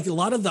so it's like a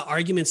lot of the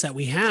arguments that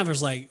we have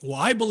is like, well,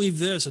 I believe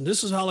this, and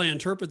this is how I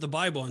interpret the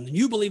Bible, and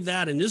you believe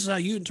that, and this is how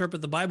you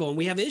interpret the Bible, and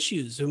we have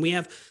issues, and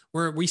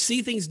we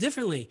see things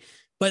differently.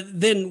 But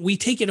then we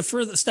take it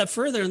a step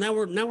further, and now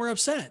we're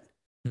upset.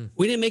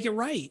 We didn't make it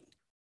right.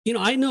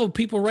 I know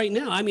people right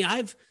now. I mean,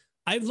 I've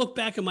looked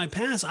back at my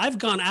past. I've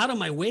gone out of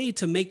my way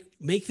to make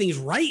things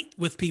right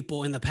with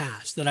people in the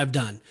past that I've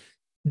done.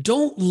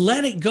 Don't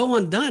let it go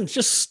undone.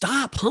 Just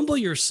stop. Humble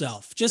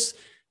yourself. Just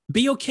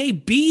be okay.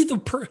 Be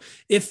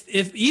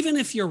even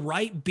if you're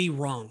right, be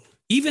wrong.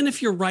 Even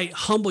if you're right,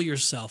 humble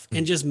yourself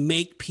and just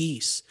make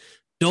peace.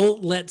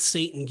 Don't let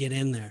Satan get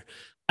in there.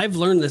 I've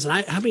learned this.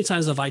 And how many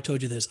times have I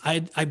told you this? I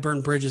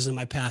burned bridges in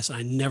my past. And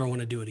I never want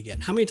to do it again.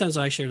 How many times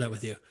have I shared that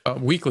with you?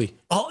 Weekly.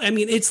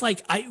 It's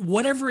like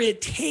whatever it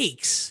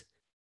takes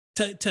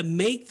to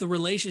make the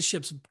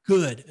relationships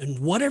good, and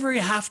whatever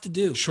you have to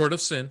do. Short of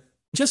sin.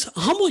 Just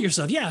humble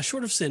yourself. Yeah,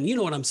 short of sin. You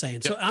know what I'm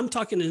saying? Yep. So I'm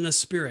talking in the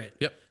spirit.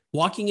 Yep.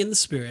 Walking in the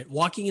spirit,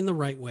 walking in the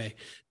right way.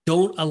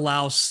 Don't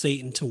allow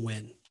Satan to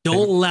win.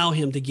 Don't allow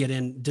him to get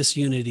in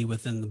disunity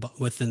within the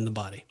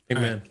body.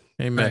 Amen.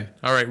 Right. Amen.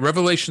 All right.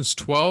 Revelation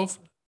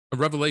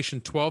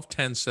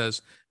 12:10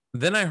 says,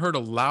 "Then I heard a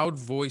loud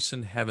voice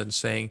in heaven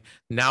saying,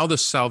 'Now the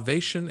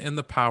salvation and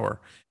the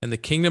power and the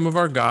kingdom of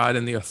our God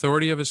and the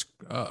authority of his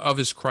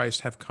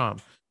Christ have come.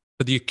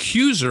 For the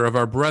accuser of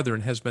our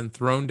brethren has been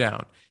thrown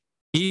down,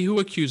 he who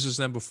accuses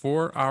them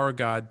before our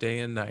God day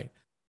and night.'"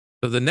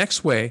 So the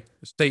next way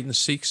Satan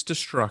seeks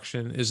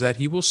destruction is that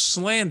he will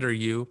slander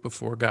you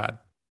before God.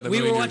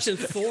 We were watching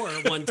Thor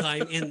one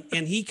time,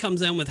 and he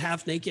comes in with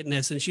half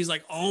nakedness, and she's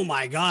like, "Oh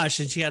my gosh,"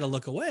 and she had to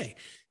look away.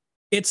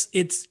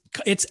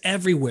 it's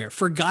everywhere.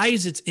 For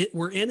guys,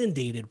 we're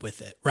inundated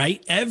with it,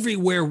 right?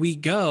 Everywhere we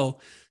go,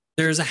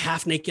 there's a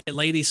half naked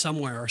lady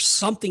somewhere or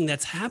something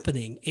that's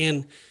happening.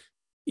 And,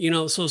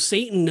 so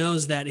Satan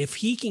knows that if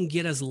he can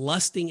get us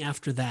lusting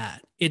after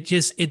that,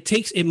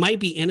 it might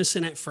be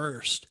innocent at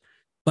first,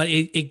 but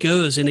it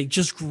goes and it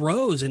just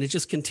grows and it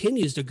just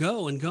continues to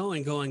go and go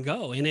and go and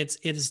go. And it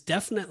is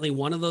definitely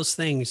one of those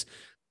things.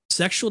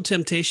 Sexual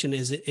temptation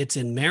it's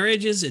in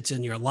marriages, it's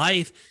in your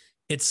life.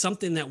 It's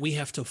something that we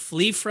have to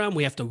flee from.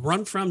 We have to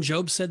run from.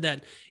 Job said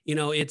that,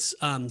 it's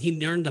he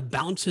learned to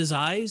bounce his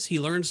eyes. He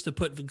learns to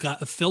put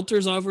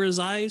filters over his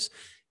eyes.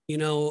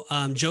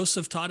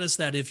 Joseph taught us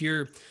that if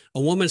a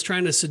woman's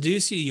trying to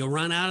seduce you, you'll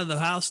run out of the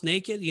house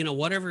naked,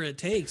 whatever it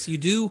takes. You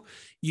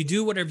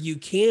do whatever you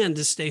can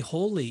to stay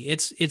holy.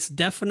 It's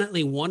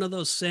definitely one of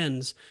those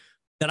sins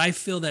that I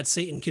feel that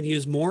Satan can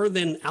use more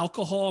than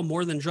alcohol,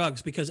 more than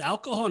drugs, because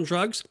alcohol and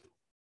drugs,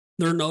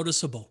 they're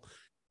noticeable.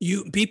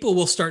 People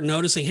will start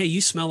noticing, hey,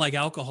 you smell like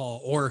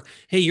alcohol, or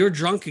hey, you're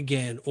drunk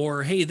again,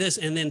 or hey, this,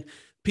 and then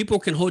people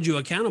can hold you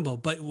accountable.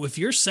 But if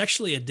you're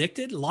sexually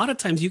addicted, a lot of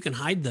times you can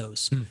hide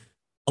those.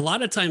 A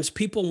lot of times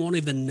people won't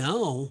even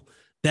know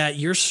that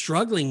you're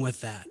struggling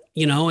with that,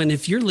 and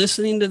if you're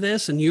listening to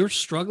this and you're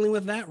struggling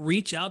with that,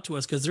 reach out to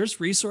us, because there's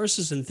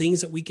resources and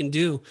things that we can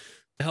do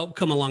to help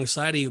come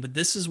alongside of you. But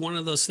this is one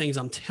of those things,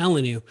 I'm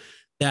telling you,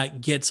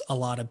 that gets a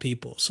lot of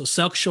people. So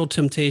sexual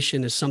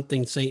temptation is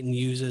something Satan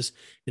uses.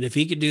 And if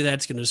he could do that,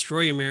 it's going to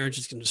destroy your marriage.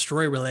 It's going to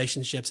destroy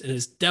relationships. And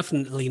it's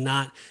definitely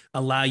not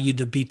allow you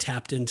to be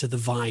tapped into the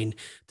vine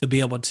to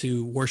be able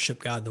to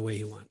worship God the way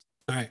he wants.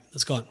 All right,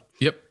 let's go on.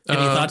 Yep. Any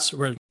thoughts?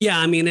 Yeah,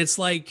 I mean, it's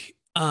like,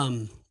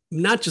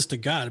 not just to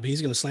God, but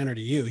he's going to slander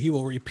to you. He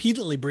will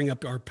repeatedly bring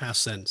up our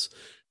past sins.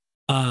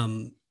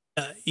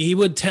 He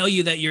would tell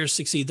you that you're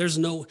succeed. There's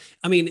no,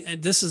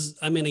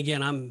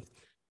 again,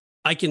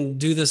 I can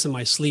do this in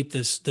my sleep,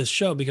 this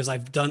show, because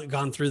I've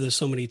gone through this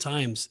so many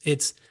times.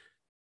 It's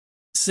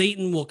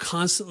Satan will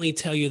constantly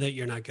tell you that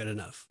you're not good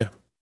enough.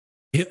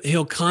 Yeah.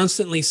 He'll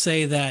constantly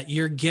say that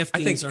your giftings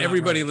I think are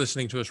everybody not right.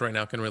 listening to us right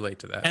now can relate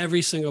to that.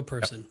 Every single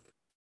person. Yep.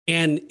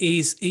 And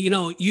he's,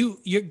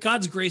 your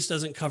God's grace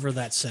doesn't cover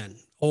that sin,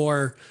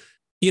 or,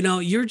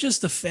 you're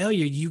just a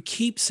failure. You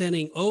keep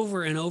sinning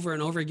over and over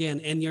and over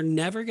again, and you're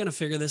never going to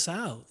figure this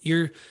out.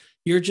 You're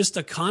just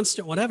a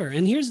constant whatever.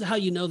 And here's how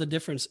you know the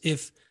difference.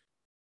 If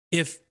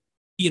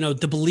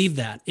to believe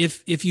that,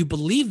 if you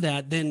believe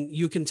that, then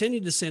you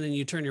continue to sin and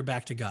you turn your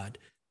back to God.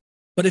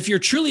 But if you're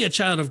truly a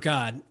child of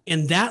God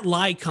and that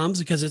lie comes,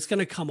 because it's going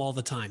to come all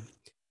the time,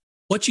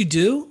 what you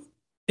do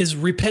is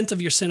repent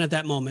of your sin at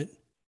that moment,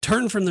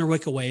 turn from their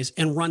wicked ways,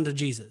 and run to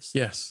Jesus.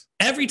 Yes.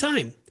 Every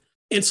time.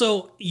 And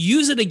so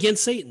use it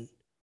against Satan.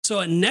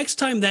 So next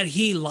time that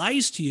he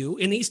lies to you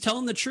and he's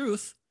telling the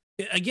truth,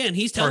 again,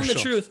 he's telling the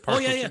truth. Oh,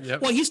 yeah.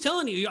 Yep. Well, he's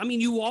telling you,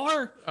 you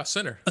are a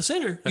sinner. That's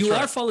you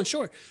right. are falling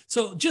short.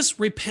 So just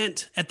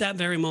repent at that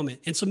very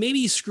moment. And so maybe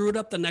you screwed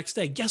up the next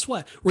day. Guess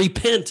what?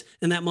 Repent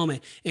in that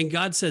moment. And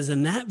God says,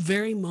 in that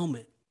very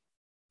moment,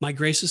 my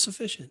grace is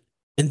sufficient.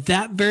 In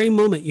that very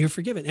moment, you're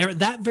forgiven. At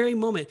that very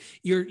moment,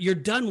 you're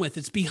done with.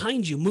 It's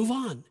behind you. Move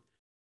on.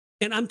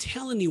 And I'm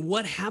telling you,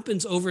 what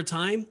happens over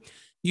time,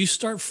 you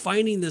start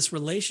finding this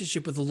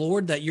relationship with the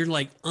Lord that you're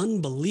like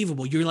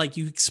unbelievable. You're like,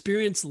 you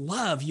experience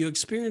love. You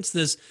experience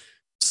this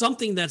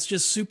something that's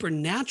just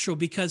supernatural,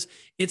 because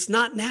it's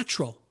not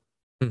natural.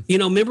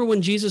 Remember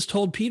when Jesus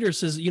told Peter,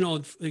 says,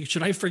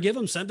 should I forgive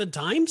him 7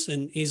 times?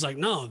 And he's like,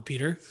 no,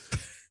 Peter,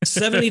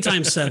 70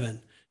 times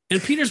 7.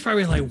 And Peter's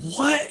probably like,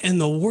 what in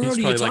the world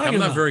are you talking about? I'm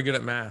not very good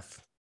at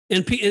math.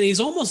 And he's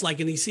almost like,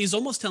 and he's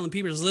almost telling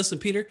Peter, listen,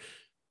 Peter,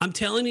 I'm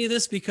telling you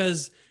this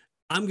because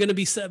I'm going to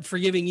be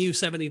forgiving you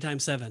 70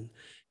 times 7.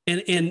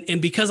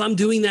 And because I'm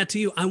doing that to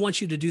you, I want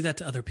you to do that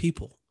to other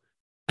people.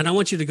 And I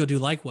want you to go do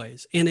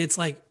likewise. And it's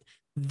like,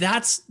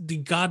 that's the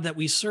God that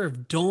we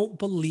serve. Don't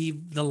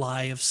believe the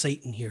lie of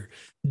Satan here.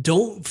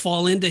 Don't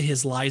fall into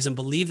his lies and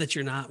believe that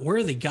you're not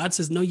worthy. God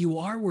says, no, you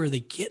are worthy.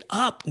 Get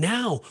up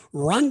now,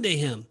 run to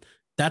him.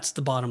 That's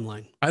the bottom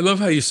line. I love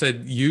how you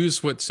said,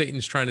 use what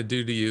Satan's trying to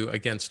do to you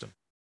against him,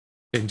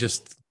 and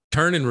just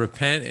turn and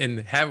repent,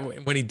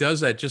 and when he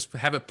does that, just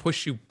have it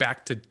push you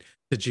back to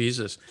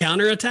Jesus.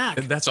 Counterattack.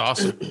 That's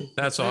awesome.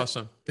 That's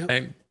awesome. Yep.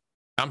 And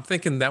I'm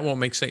thinking that won't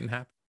make Satan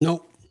happy.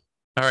 Nope.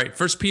 All right.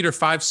 1 Peter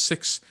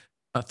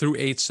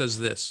 5:6-8 says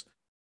this: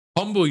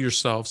 humble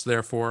yourselves,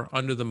 therefore,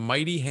 under the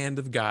mighty hand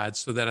of God,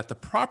 so that at the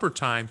proper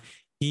time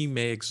he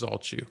may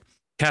exalt you,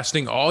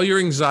 casting all your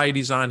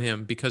anxieties on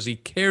him, because he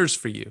cares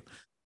for you.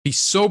 Be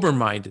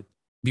sober-minded.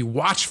 Be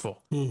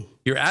watchful.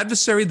 Your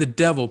adversary, the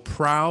devil,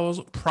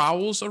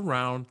 prowls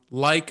around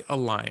like a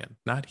lion.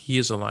 Not he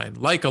is a lion,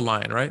 like a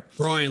lion, right?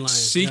 Roaring lion.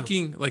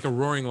 Seeking, like a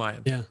roaring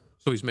lion. Yeah.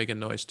 So he's making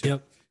noise too.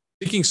 Yep.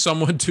 Seeking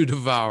someone to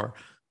devour.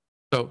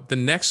 So the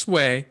next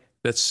way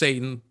that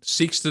Satan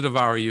seeks to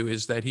devour you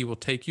is that he will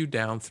take you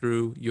down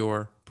through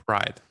your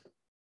pride.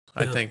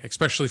 I think,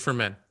 especially for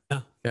men.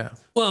 Yeah.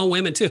 Well,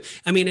 women too.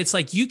 I mean, it's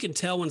like you can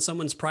tell when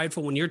someone's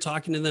prideful when you're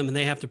talking to them and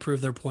they have to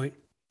prove their point.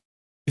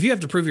 If you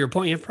have to prove your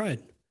point, you have pride.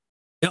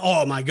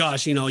 Oh my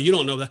gosh, you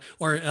don't know that.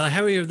 Or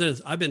how many of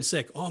this? I've been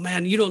sick. Oh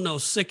man, you don't know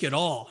sick at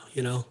all.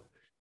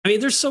 I mean,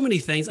 there's so many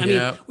things. I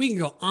mean, we can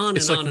go on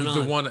it's and like on and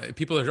the on. one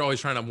people are always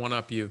trying to one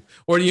up you,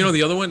 or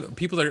the other one,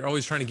 people are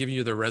always trying to give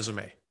you their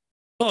resume.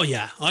 Oh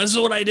yeah, this is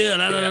what I did.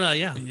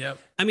 Yeah. Yep.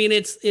 I mean,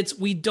 it's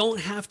we don't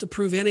have to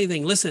prove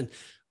anything. Listen,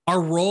 our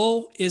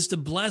role is to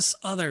bless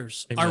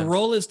others. Amen. Our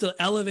role is to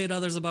elevate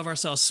others above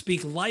ourselves.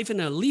 Speak life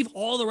and leave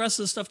all the rest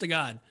of the stuff to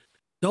God.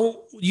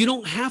 You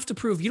don't have to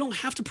prove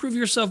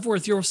your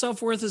self-worth. Your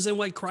self-worth is in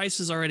what Christ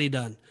has already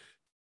done.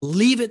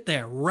 Leave it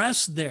there.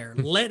 Rest there.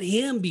 Let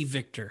him be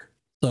victor.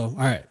 So, all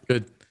right.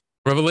 Good.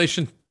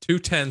 Revelation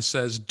 2:10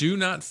 says, "Do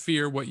not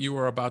fear what you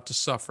are about to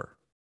suffer.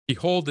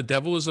 Behold, the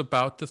devil is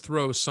about to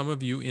throw some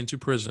of you into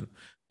prison,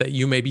 that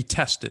you may be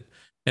tested.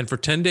 And for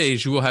 10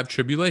 days you will have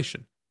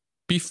tribulation.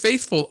 Be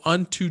faithful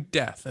unto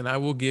death, and I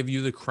will give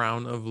you the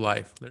crown of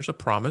life." There's a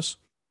promise.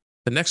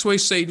 The next way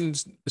Satan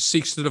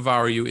seeks to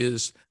devour you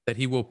is that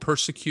he will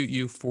persecute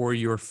you for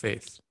your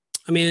faith.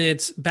 I mean,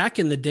 it's back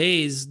in the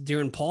days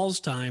during Paul's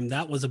time,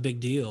 that was a big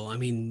deal. I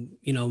mean,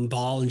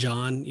 Paul and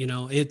John,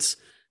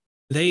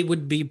 they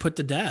would be put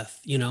to death,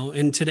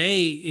 and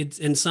today it's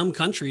in some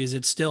countries,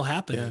 it's still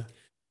happening.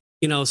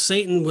 Yeah.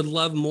 Satan would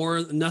love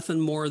nothing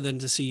more than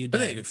to see you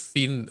die.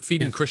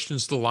 Feeding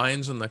Christians to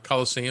lions in the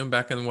Colosseum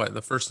back in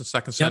the first and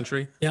second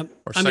century? Yep.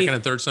 Or second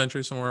and third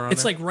century, somewhere around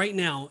it's there. Like right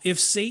now, if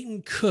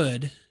Satan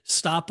could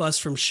stop us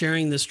from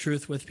sharing this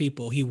truth with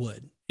people, he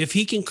would. If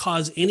he can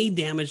cause any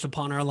damage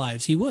upon our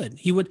lives, he would.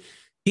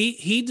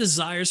 He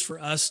desires for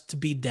us to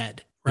be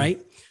dead, right?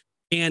 Mm-hmm.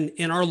 And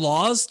in our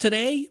laws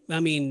today,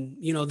 I mean,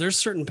 there's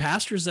certain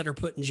pastors that are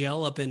put in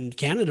jail up in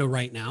Canada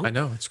right now. I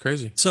know, it's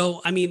crazy.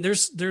 So, I mean,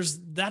 there's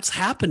that's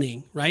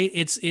happening, right?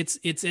 It's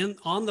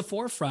on the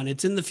forefront.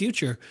 It's in the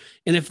future.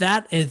 And if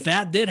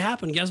that did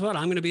happen, guess what?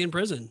 I'm going to be in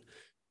prison.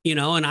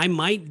 And I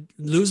might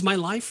lose my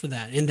life for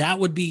that. And that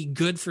would be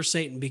good for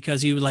Satan,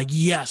 because he was like,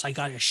 yes, I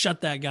got to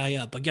shut that guy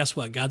up. But guess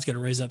what? God's going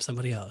to raise up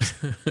somebody else.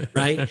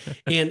 Right.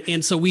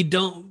 And so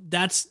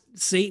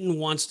Satan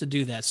wants to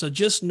do that. So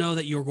just know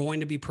that you're going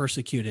to be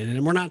persecuted.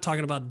 And we're not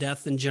talking about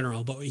death in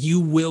general, but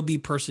you will be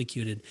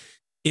persecuted.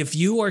 If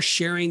you are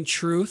sharing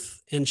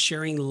truth and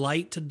sharing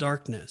light to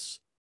darkness,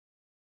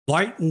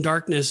 light and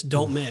darkness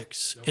don't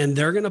mix, and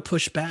they're going to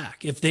push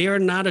back. If they are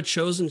not a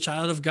chosen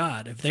child of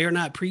God, if they are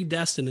not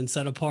predestined and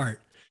set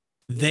apart,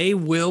 they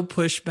will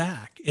push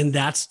back. And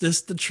that's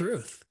just the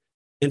truth.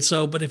 And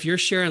so, but if you're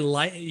sharing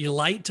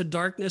light to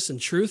darkness and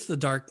truth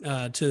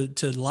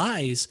to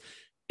lies,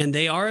 and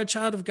they are a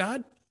child of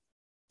God,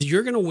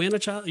 you're going to win a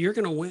child. You're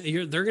going to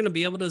win. They're going to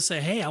be able to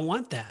say, hey, I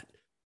want that.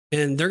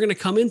 And they're going to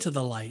come into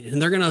the light,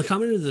 and they're going to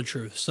come into the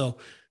truth. So,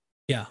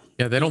 yeah.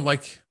 Yeah, they don't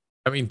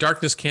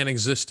darkness can't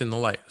exist in the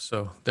light,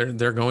 so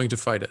they're going to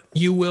fight it.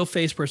 You will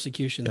face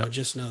persecution, though.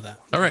 Just know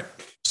that. All right.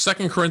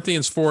 2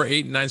 Corinthians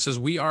 4:8-9 says,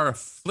 "We are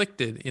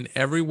afflicted in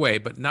every way,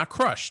 but not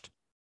crushed,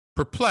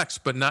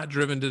 perplexed, but not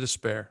driven to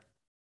despair,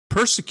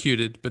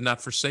 persecuted, but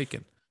not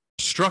forsaken,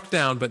 struck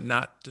down, but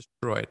not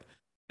destroyed."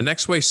 The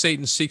next way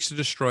Satan seeks to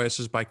destroy us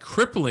is by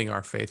crippling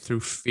our faith through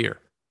fear.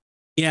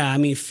 Yeah, I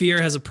mean,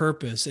 fear has a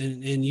purpose,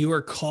 and you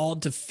are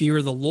called to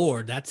fear the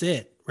Lord. That's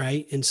it.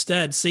 Right?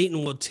 Instead,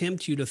 Satan will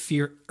tempt you to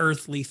fear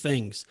earthly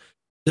things.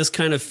 This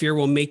kind of fear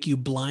will make you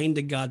blind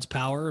to God's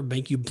power,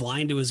 make you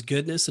blind to his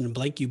goodness, and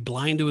make you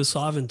blind to his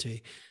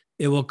sovereignty.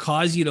 It will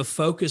cause you to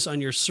focus on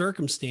your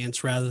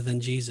circumstance rather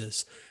than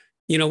Jesus.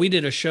 We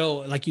did a show,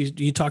 like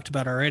you talked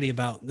about already,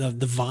 about the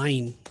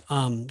vine.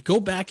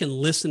 Go back and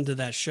listen to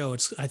that show.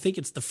 I think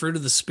it's the fruit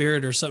of the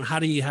Spirit or something. How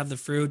do you have the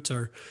fruit?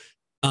 Or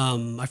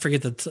I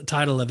forget the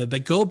title of it,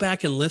 but go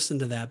back and listen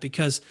to that,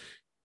 because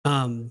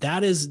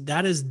that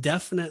is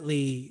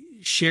definitely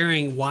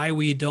sharing why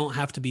we don't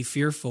have to be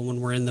fearful when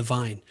we're in the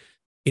vine.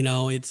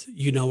 It's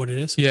what it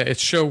is. Yeah,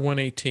 it's show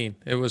 118.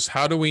 It was,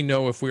 how do we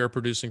know if we are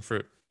producing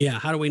fruit? Yeah,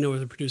 how do we know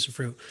if we're producing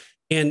fruit?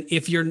 And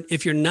if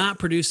you're not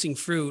producing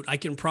fruit, I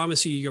can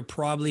promise you're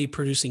probably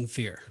producing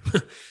fear.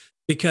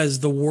 Because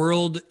the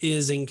world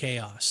is in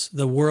chaos.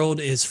 The world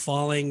is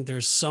falling.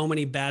 There's so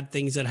many bad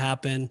things that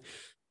happen.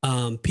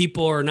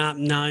 People are not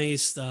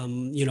nice.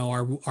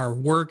 Our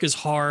work is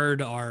hard.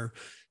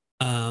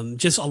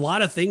 Just a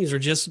lot of things are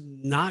just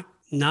not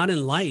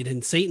in light,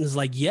 and Satan's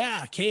like,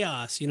 yeah,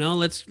 chaos,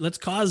 let's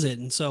cause it.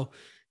 And so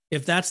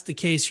if that's the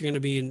case, you're going to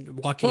be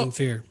walking in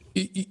fear.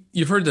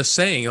 You've heard the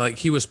saying, like,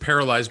 he was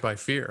paralyzed by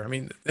fear. I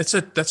mean, that's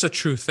a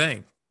true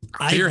thing.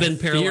 I've been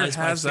paralyzed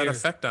fear has by fear. That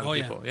effect on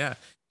people. Yeah.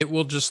 It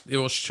will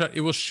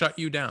shut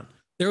you down.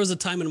 There was a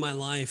time in my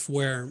life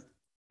where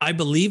I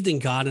believed in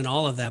God and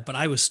all of that, but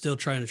I was still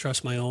trying to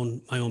trust my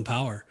own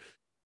power.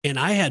 And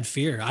I had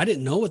fear. I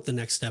didn't know what the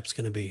next step's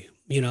going to be,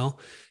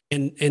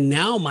 and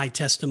now my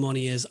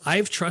testimony is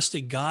I've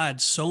trusted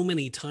God so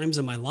many times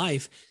in my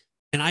life,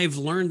 and I've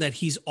learned that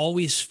he's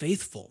always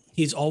faithful.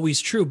 He's always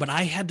true, but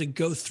I had to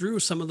go through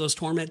some of those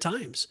torment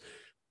times.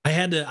 I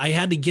had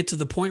to get to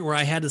the point where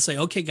I had to say,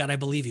 okay, God, I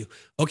believe you.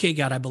 Okay,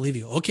 God, I believe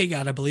you. Okay,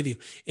 God, I believe you.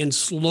 And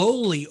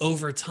slowly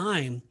over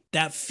time,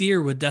 that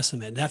fear would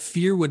decimate. That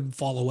fear would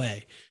fall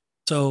away.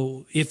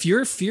 So if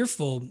you're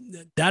fearful,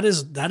 that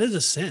is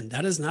a sin.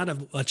 That is not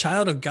a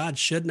child of God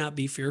should not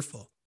be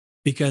fearful,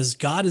 because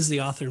God is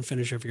the author and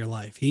finisher of your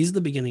life. He's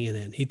the beginning and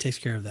end. He takes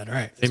care of that. All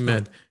right.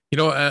 Amen. You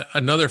know,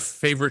 another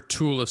favorite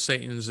tool of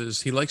Satan's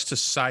is he likes to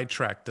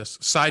sidetrack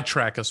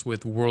us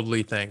with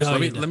worldly things. Oh,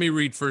 let me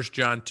read 1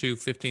 John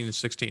 2:15 and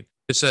 16.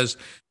 It says,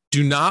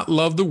 "Do not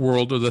love the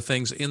world or the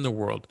things in the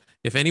world.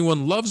 If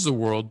anyone loves the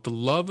world, the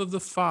love of the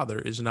Father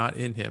is not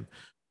in him.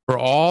 For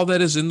all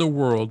that is in the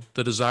world,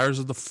 the desires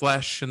of the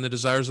flesh and the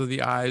desires of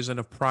the eyes and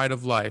of pride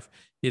of life,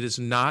 it is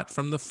not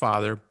from the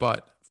Father,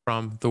 but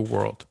from the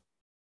world."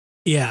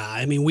 Yeah,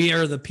 I mean, we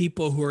are the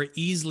people who are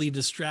easily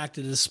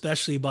distracted,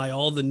 especially by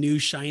all the new,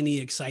 shiny,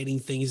 exciting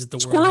things that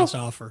the world has to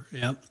offer.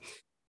 Yep.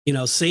 You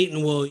know,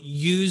 Satan will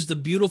use the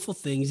beautiful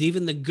things,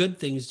 even the good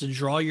things, to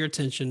draw your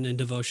attention and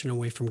devotion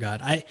away from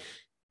God.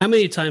 How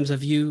many times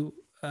have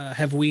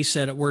we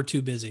said we're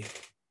too busy?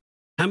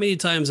 How many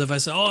times have I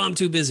said, "Oh, I'm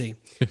too busy"?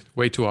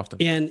 Way too often.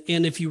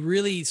 And if you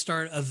really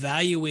start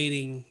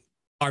evaluating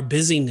our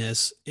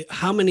busyness,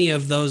 how many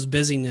of those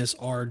busyness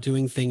are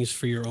doing things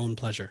for your own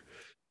pleasure,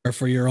 or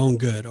for your own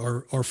good,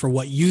 or for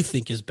what you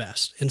think is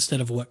best,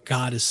 instead of what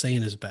God is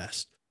saying is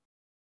best?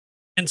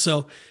 And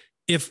so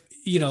if,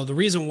 the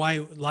reason why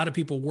a lot of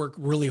people work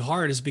really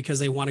hard is because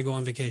they want to go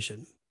on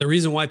vacation. The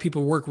reason why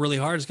people work really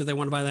hard is because they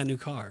want to buy that new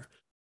car.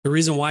 The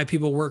reason why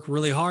people work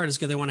really hard is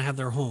because they want to have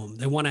their home.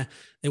 I want to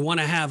be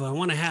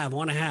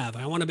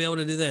able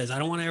to do this. I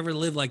don't want to ever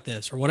live like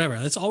this, or whatever.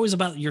 It's always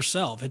about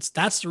yourself.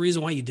 That's the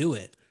reason why you do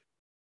it.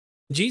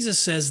 Jesus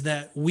says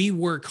that we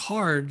work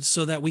hard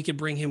so that we could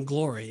bring him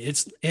glory.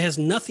 It has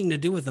nothing to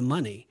do with the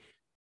money.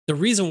 The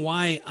reason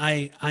why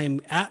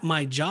I'm at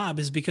my job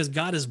is because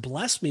God has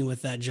blessed me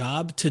with that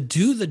job, to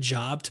do the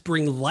job, to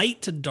bring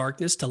light to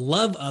darkness, to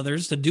love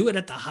others, to do it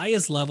at the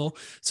highest level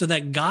so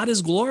that God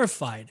is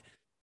glorified.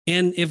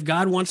 And if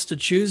God wants to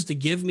choose to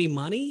give me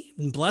money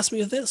and bless me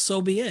with it,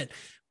 so be it.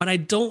 But I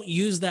don't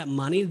use that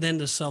money then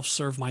to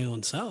self-serve my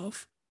own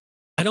self.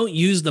 I don't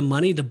use the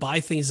money to buy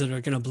things that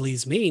are going to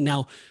please me.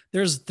 Now,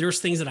 there's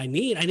things that I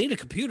need. I need a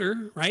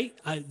computer, right?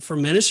 For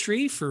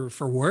ministry, for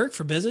work,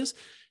 for business.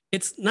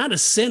 It's not a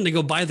sin to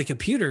go buy the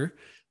computer,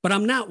 but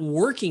I'm not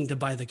working to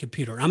buy the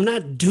computer. I'm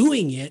not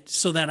doing it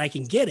so that I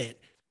can get it.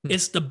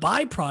 It's the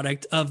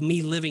byproduct of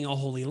me living a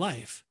holy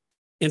life.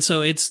 And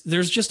so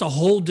there's just a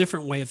whole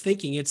different way of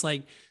thinking. It's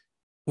like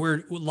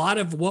a lot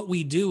of what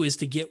we do is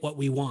to get what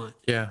we want.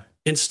 Yeah.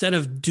 Instead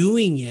of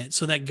doing it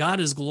so that God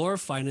is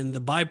glorified, and the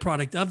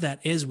byproduct of that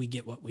is we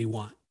get what we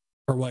want,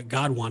 or what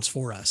God wants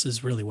for us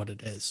is really what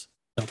it is.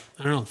 So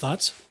I don't know,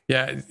 thoughts?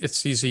 Yeah,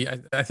 it's easy.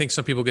 I think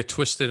some people get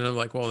twisted and are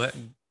like, well,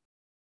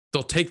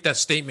 they'll take that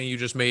statement you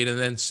just made and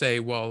then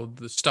say, well,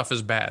 the stuff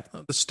is bad.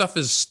 The stuff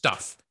is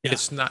stuff. Yeah.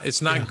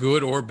 It's not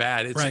good or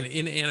bad. It's an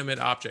inanimate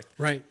object.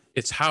 Right.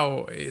 It's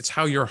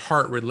how your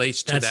heart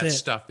relates to that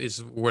stuff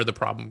is where the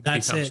problem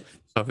becomes. It.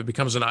 So if it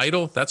becomes an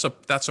idol, that's a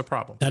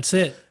problem. That's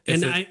it.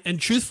 And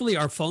truthfully,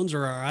 our phones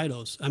are our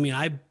idols. I mean,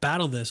 I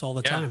battle this all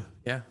the time.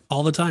 Yeah.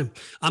 All the time.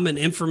 I'm an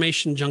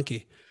information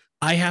junkie.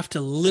 I have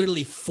to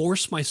literally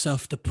force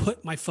myself to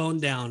put my phone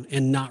down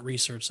and not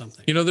research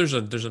something. There's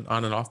an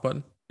on and off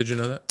button. Did you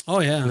know that? Oh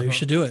yeah, you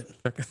should do it.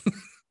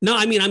 No,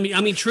 I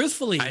mean,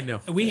 truthfully, I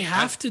know we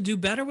have to do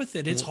better with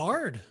it. It's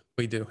hard.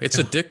 We do. It's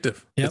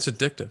addictive. Yep. It's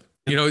addictive.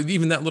 Yep.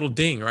 Even that little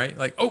ding, right?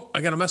 Like, oh,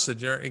 I got a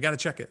message. You got to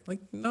check it. Like,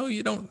 no,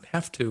 you don't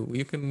have to.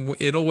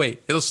 It'll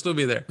wait. It'll still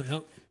be there.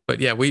 Yep. But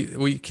yeah,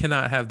 we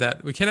cannot have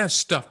that. We can't have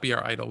stuff be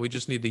our idol. We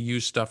just need to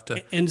use stuff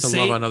to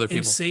love on other people.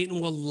 And Satan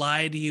will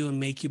lie to you and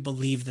make you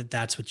believe that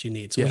that's what you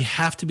need. So we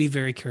have to be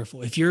very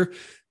careful. If you're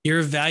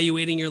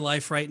evaluating your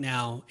life right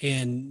now,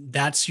 and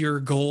that's your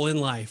goal in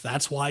life,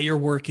 that's why you're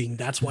working,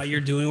 that's why you're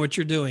doing what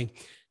you're doing,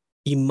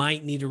 you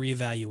might need to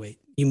reevaluate.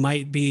 You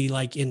might be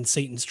like in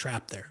Satan's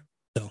trap there.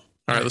 So,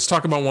 all right, let's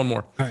talk about one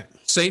more. All right.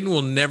 Satan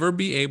will never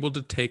be able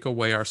to take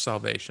away our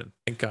salvation.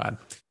 Thank God.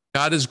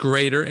 God is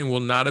greater and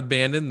will not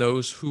abandon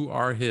those who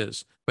are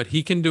his, but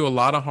he can do a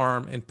lot of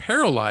harm and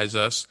paralyze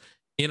us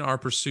in our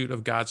pursuit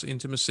of God's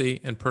intimacy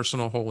and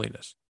personal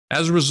holiness.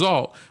 As a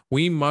result,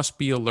 we must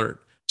be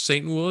alert.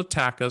 Satan will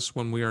attack us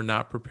when we are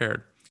not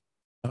prepared.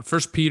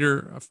 1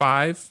 Peter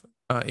 5,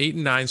 8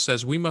 and 9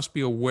 says we must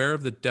be aware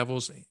of the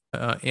devil's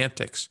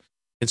antics.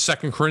 In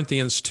 2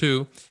 Corinthians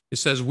 2, it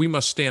says we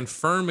must stand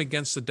firm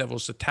against the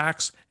devil's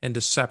attacks and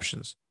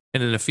deceptions.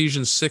 And in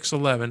Ephesians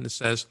 6:11, it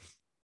says,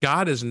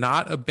 God has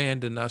not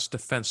abandoned us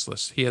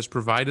defenseless. He has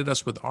provided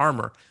us with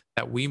armor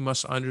that we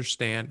must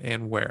understand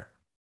and wear.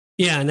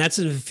 Yeah, and that's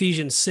in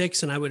Ephesians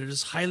 6, and I would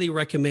just highly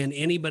recommend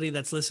anybody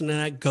that's listening to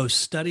that, go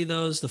study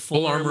those, the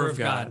full armor of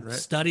God. Right?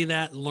 Study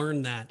that,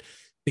 learn that,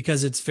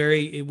 because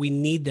we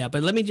need that.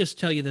 But let me just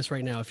tell you this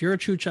right now. If you're a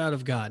true child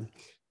of God,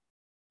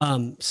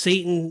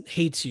 Satan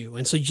hates you.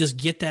 And so you just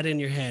get that in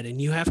your head,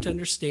 and you have to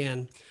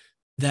understand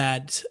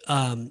that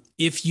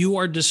if you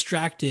are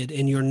distracted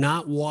and you're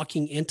not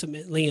walking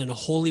intimately and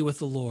holy with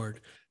the Lord,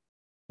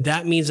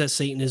 that means that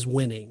Satan is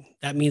winning.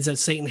 That means that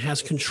Satan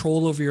has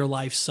control over your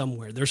life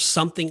somewhere. There's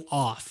something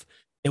off.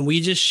 And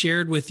we just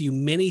shared with you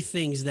many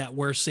things that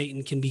where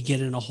Satan can be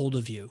getting a hold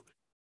of you.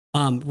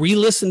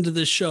 Re-listen to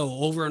this show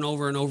over and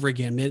over and over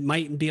again. It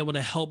might be able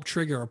to help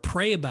trigger or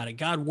pray about it.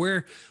 God,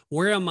 where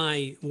am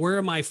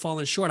I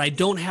falling short? I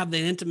don't have the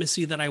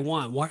intimacy that I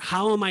want.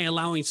 How am I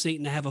allowing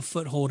Satan to have a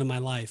foothold in my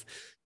life?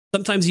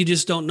 Sometimes you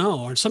just don't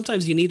know, or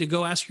sometimes you need to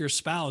go ask your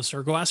spouse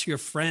or go ask your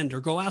friend or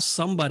go ask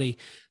somebody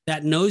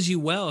that knows you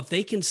well if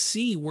they can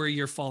see where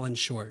you're falling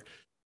short.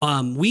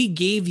 We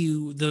gave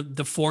you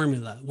the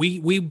formula.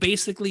 We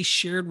basically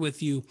shared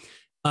with you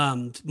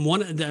Satan's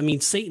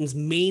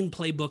main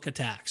playbook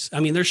attacks.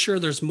 I mean,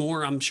 there's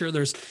more. I'm sure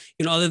there's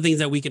other things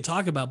that we could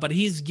talk about, but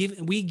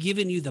we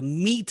given you the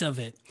meat of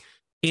it.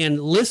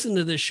 And listen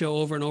to this show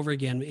over and over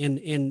again,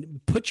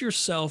 and put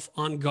yourself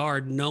on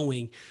guard,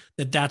 knowing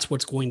that that's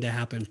what's going to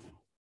happen.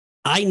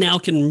 I now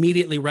can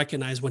immediately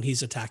recognize when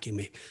he's attacking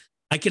me.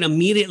 I can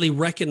immediately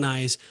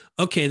recognize,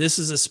 okay, this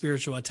is a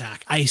spiritual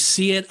attack. I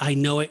see it, I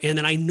know it, and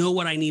then I know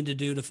what I need to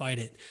do to fight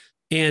it.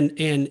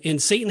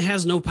 And Satan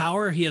has no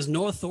power. He has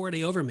no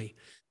authority over me.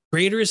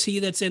 Greater is he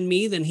that's in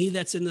me than he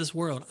that's in this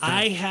world.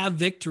 I have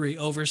victory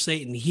over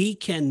Satan. He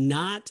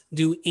cannot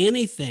do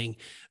anything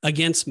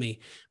against me.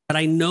 But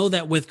I know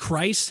that with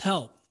Christ's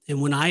help,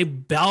 and when I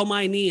bow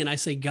my knee and I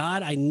say,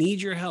 God, I need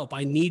your help,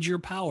 I need your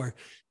power,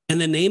 in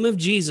the name of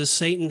Jesus,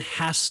 Satan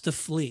has to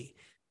flee.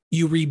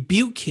 You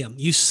rebuke him.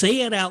 You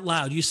say it out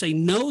loud. You say,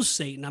 no,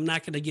 Satan, I'm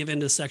not going to give in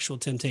to sexual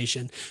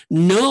temptation.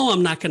 No,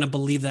 I'm not going to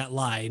believe that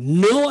lie.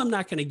 No, I'm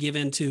not going to give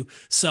in to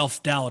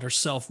self-doubt or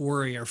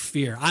self-worry or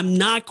fear. I'm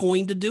not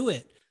going to do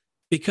it.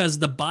 Because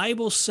the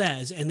Bible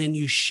says, and then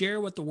you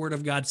share what the Word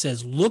of God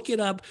says. Look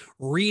it up,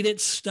 read it,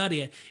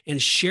 study it,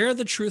 and share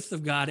the truth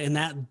of God. And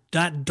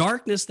that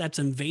darkness that's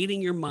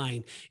invading your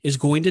mind is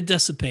going to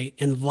dissipate,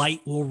 and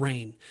light will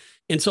reign.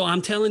 And so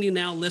I'm telling you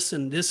now,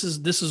 listen, this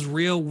is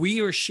real.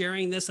 We are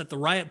sharing this at the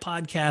Riot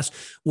Podcast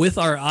with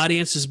our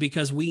audiences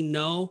because we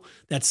know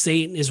that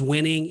Satan is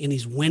winning, and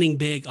he's winning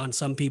big on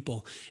some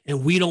people.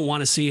 And we don't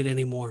want to see it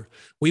anymore.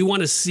 We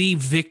want to see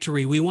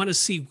victory. We want to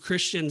see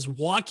Christians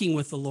walking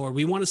with the Lord.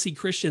 We want to see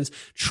Christians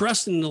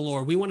trusting the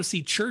Lord. We want to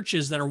see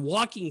churches that are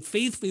walking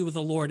faithfully with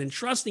the Lord and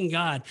trusting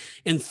God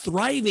and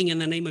thriving in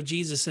the name of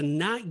Jesus, and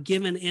not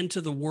giving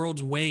into the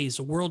world's ways,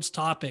 the world's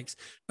topics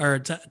or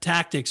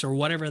tactics or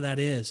whatever that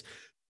is.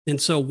 And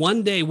so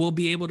one day we'll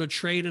be able to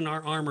trade in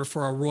our armor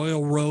for a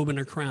royal robe and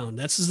a crown.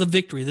 This is the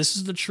victory. This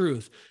is the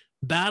truth.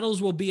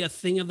 Battles will be a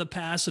thing of the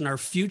past, and our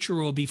future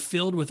will be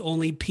filled with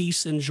only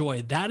peace and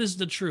joy. That is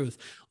the truth.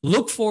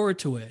 Look forward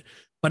to it.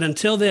 But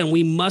until then,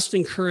 we must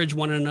encourage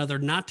one another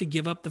not to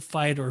give up the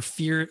fight or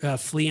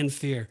flee in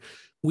fear.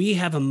 We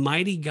have a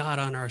mighty God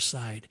on our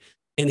side,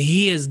 and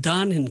he has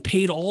done and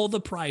paid all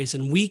the price.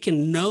 And we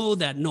can know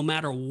that no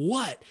matter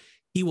what,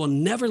 he will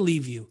never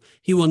leave you.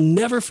 He will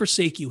never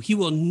forsake you. He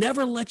will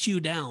never let you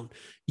down.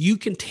 You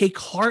can take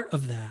heart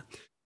of that.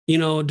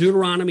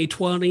 Deuteronomy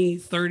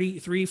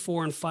 20:33,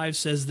 4, and 5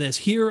 says this: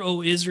 Hear,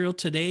 O Israel,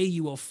 today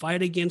you will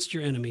fight against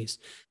your enemies.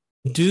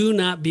 Do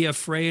not be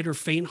afraid or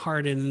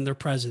faint-hearted in their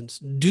presence.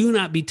 Do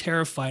not be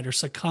terrified or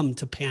succumb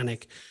to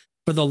panic.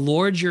 For the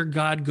Lord your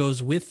God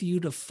goes with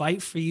you to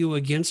fight for you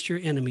against your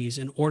enemies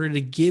in order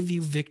to give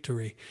you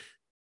victory.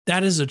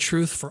 That is the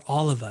truth for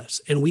all of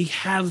us. And we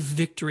have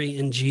victory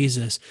in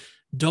Jesus.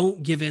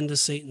 Don't give in to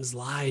Satan's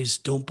lies.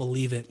 Don't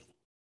believe it.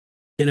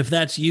 And if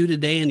that's you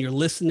today and you're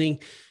listening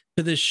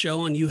to this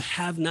show and you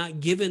have not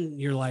given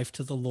your life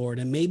to the Lord,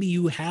 and maybe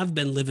you have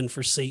been living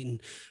for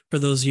Satan for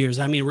those years.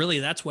 I mean, really,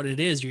 that's what it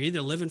is. You're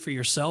either living for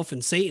yourself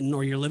and Satan,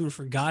 or you're living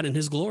for God and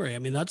his glory. I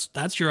mean,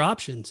 that's your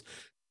options.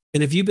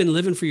 And if you've been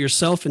living for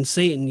yourself and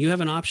Satan, you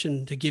have an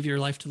option to give your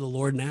life to the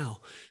Lord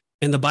now.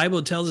 And the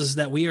Bible tells us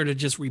that we are to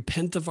just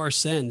repent of our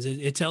sins.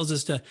 It tells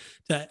us to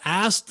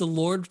ask the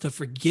Lord to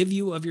forgive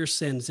you of your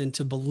sins and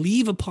to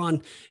believe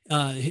upon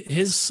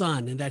his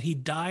son, and that he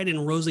died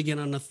and rose again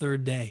on the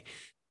third day.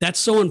 That's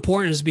so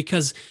important, is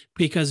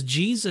because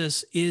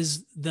Jesus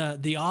is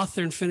the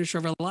author and finisher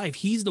of our life.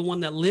 He's the one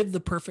that lived the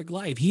perfect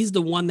life. He's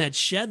the one that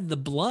shed the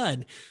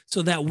blood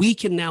so that we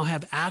can now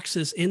have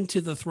access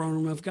into the throne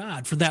room of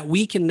God, for that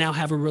we can now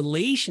have a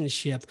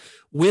relationship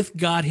with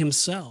God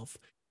himself.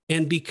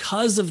 And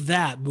because of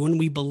that, when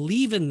we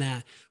believe in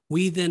that,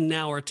 we then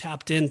now are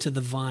tapped into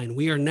the vine.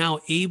 We are now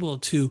able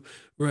to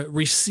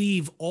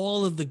receive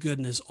all of the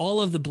goodness,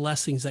 all of the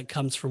blessings that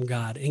comes from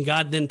God. And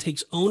God then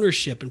takes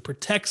ownership and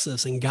protects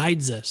us and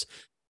guides us.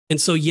 And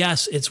so,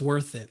 yes, it's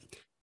worth it.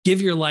 Give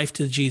your life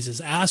to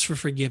Jesus. Ask for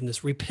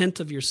forgiveness.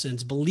 Repent of your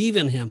sins. Believe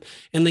in him.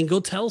 And then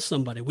go tell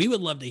somebody. We would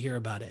love to hear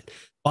about it.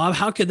 Bob,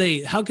 how could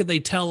they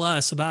tell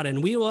us about it?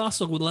 And we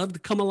also would love to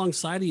come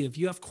alongside of you. If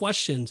you have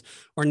questions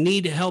or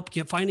need help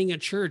finding a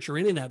church or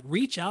any of that,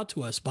 reach out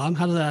to us. Bob,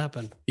 how does that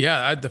happen?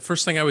 Yeah, the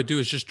first thing I would do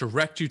is just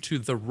direct you to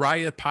the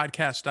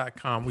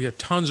riotpodcast.com. We have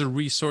tons of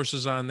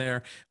resources on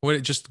there,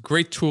 just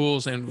great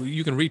tools, and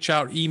you can reach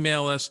out,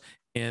 email us,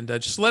 And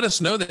just let us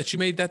know that you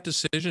made that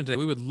decision today.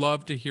 We would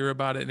love to hear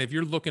about it. And if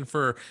you're looking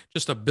for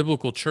just a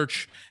biblical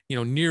church,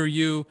 near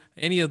you,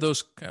 any of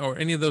those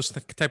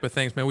type of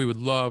things, man, we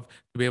would love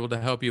to be able to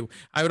help you.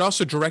 I would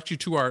also direct you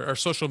to our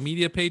social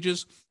media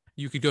pages.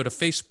 You could go to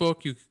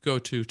Facebook. You could go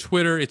to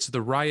Twitter. It's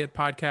the Riot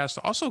Podcast.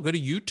 Also go to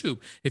YouTube.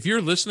 If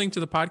you're listening to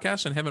the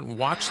podcast and haven't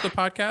watched the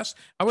podcast,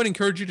 I would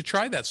encourage you to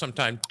try that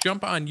sometime.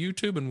 Jump on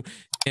YouTube and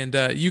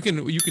you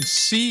can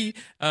see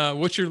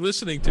what you're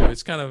listening to.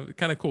 It's kind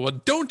of cool.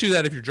 Don't do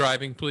that if you're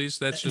driving, please.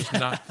 That's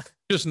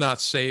just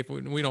not safe.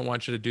 We don't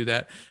want you to do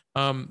that.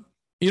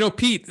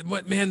 Pete,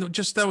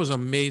 that was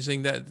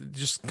amazing. That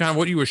just kind of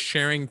what you were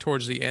sharing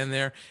towards the end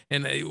there.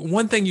 And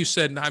one thing you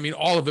said, I mean,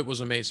 all of it was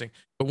amazing.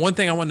 But one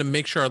thing I wanted to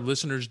make sure our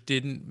listeners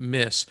didn't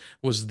miss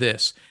was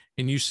this.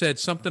 And you said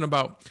something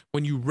about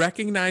when you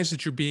recognize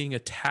that you're being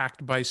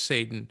attacked by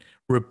Satan,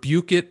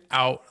 rebuke it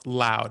out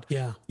loud.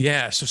 Yeah.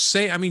 Yeah. So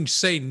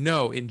say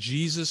no in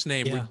Jesus'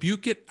 name. Yeah.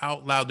 Rebuke it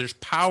out loud. There's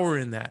power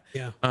in that.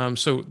 Yeah.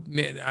 So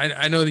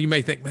I know that you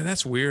may think, man,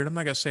 that's weird. I'm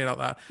not going to say it out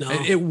loud. No.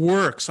 It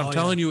works. I'm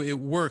telling you, it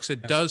works.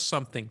 It does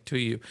something to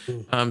you.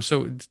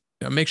 So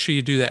make sure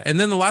you do that. And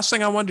then the last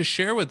thing I wanted to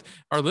share with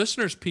our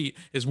listeners, Pete,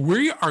 is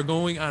we are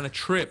going on a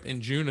trip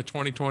in June of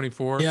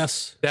 2024.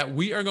 Yes. That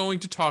we are going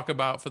to talk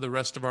about for the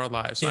rest of our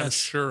lives. Yes. I'm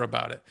sure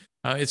about it.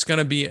 It's going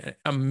to be an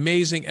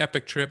amazing,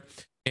 epic trip.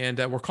 And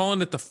we're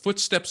calling it the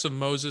Footsteps of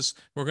Moses.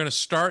 We're going to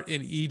start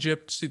in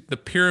Egypt, see the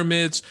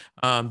pyramids,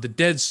 the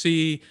Dead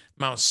Sea,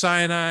 Mount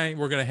Sinai.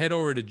 We're going to head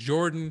over to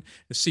Jordan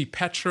to see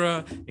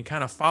Petra and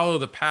kind of follow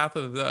the path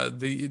of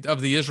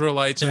the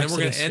Israelites. And then we're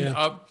going to end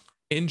up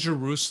in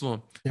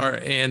Jerusalem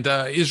and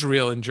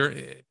Israel. And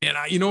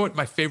you know what?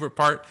 My favorite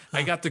part,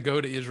 I got to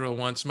go to Israel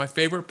once. My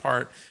favorite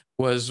part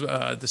was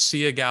the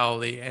Sea of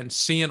Galilee and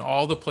seeing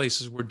all the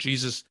places where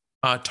Jesus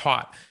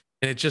taught.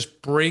 And it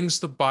just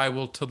brings the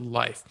Bible to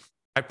life.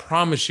 I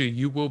promise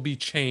you will be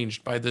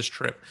changed by this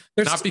trip.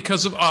 Not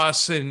because of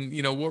us, and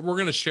we're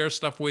going to share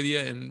stuff with you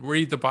and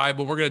read the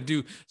Bible. We're going to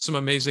do some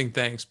amazing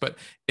things, but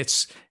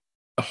it's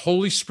the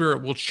Holy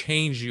Spirit will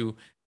change you.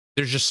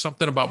 There's just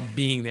something about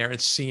being there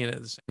and seeing it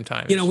at the same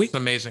time. It's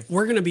amazing.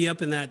 We're going to be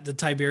up in the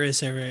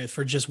Tiberias area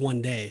for just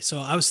one day. So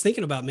I was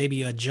thinking about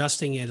maybe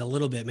adjusting it a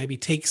little bit, maybe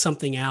take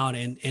something out.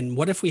 And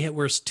what if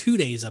we're 2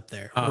 days up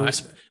there? I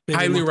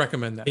highly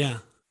recommend that. Yeah.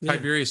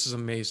 Tiberias is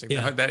amazing.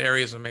 Yeah. That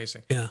area is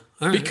amazing. Yeah.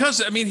 All right. Because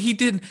he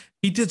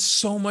did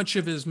so much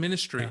of his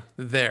ministry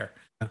there.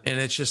 And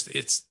it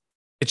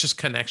just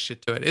connects you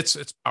to it.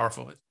 It's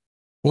powerful.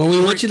 Well,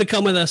 we want you to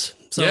come with us.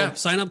 So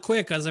sign up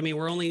quick, because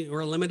we're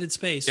a limited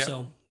space. Yeah.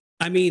 So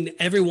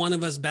every one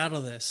of us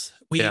battle this.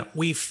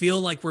 We feel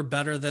like we're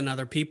better than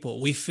other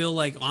people. We feel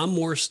like I'm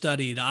more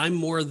studied. I'm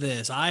more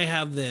this. I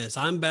have this.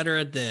 I'm better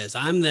at this.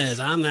 I'm this.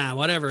 I'm that.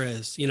 Whatever it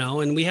is,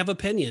 and we have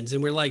opinions.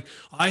 And we're like,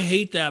 I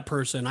hate that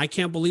person. I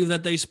can't believe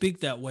that they speak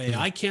that way.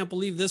 I can't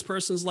believe this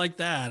person's like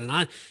that.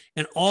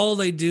 And all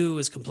they do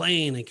is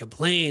complain and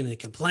complain and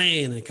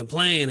complain and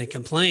complain and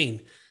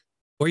complain.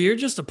 Or you're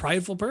just a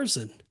prideful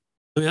person.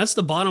 That's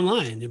the bottom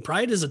line. And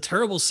pride is a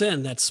terrible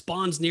sin that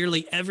spawns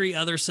nearly every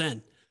other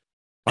sin.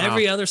 Wow.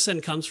 Every other sin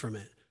comes from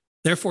it.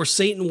 Therefore,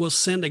 Satan will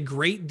spend a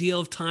great deal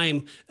of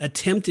time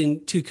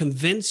attempting to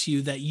convince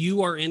you that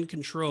you are in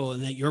control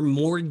and that you're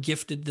more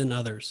gifted than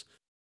others.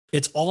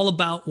 It's all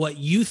about what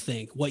you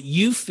think, what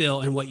you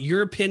feel, and what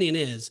your opinion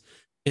is.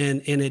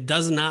 And it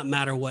does not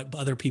matter what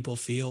other people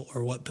feel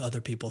or what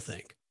other people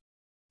think.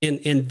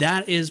 And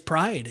that is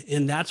pride.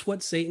 And that's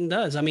what Satan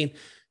does.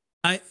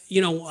 I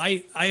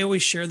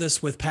always share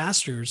this with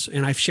pastors,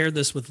 and I've shared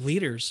this with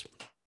leaders.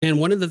 And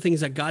one of the things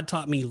that God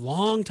taught me a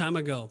long time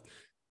ago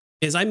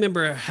is I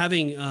remember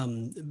having,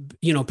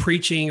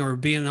 preaching or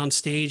being on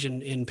stage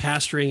and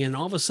pastoring, and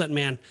all of a sudden,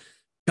 man,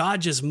 God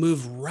just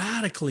moved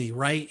radically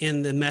right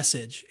in the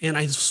message. And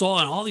I saw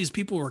all these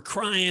people were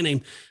crying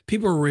and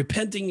people were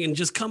repenting and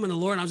just coming to the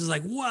Lord. And I was just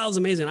like, wow, it was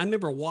amazing. I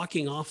remember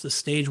walking off the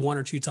stage one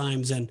or two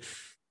times and,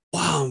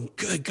 wow,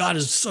 good. God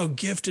has so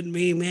gifted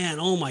me, man.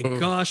 Oh my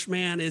gosh,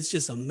 man. It's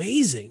just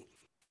amazing.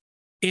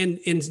 And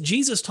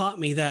Jesus taught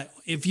me that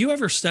if you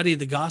ever study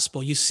the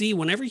gospel, you see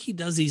whenever he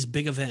does these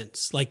big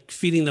events, like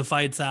feeding the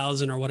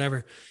 5,000 or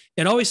whatever,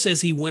 it always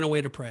says he went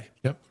away to pray.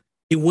 Yep.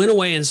 He went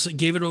away and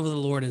gave it over to the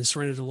Lord and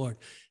surrendered to the Lord.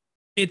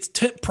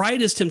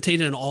 Pride is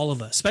tempted in all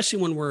of us,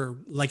 especially when we're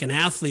like an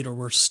athlete or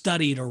we're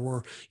studied or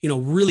we're,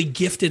 really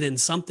gifted in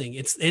something.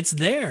 It's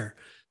there.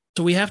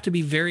 So we have to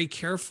be very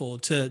careful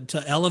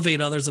to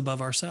elevate others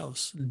above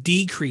ourselves,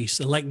 decrease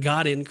and let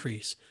God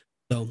increase.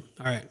 So,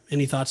 all right.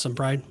 Any thoughts on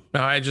pride?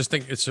 No, I just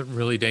think it's a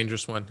really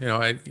dangerous one.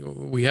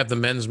 We have the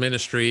men's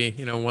ministry,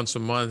 once a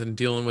month and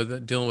dealing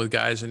with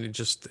guys, and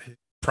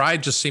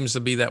pride just seems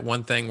to be that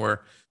one thing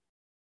where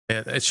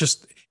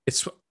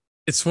it's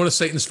one of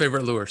Satan's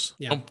favorite lures.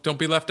 Yeah. Don't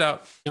be left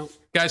out. Nope.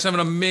 Guys, have an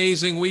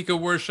amazing week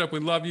of worship. We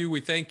love you. We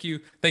thank you.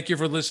 Thank you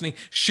for listening.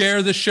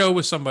 Share the show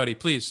with somebody,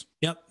 please.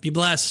 Yep. Be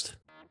blessed.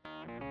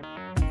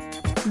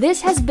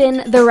 This has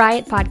been the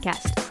Riot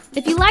Podcast.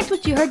 If you liked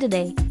what you heard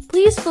today,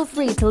 please feel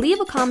free to leave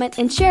a comment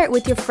and share it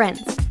with your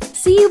friends.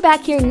 See you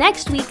back here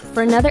next week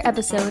for another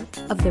episode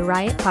of the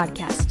Riot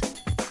Podcast.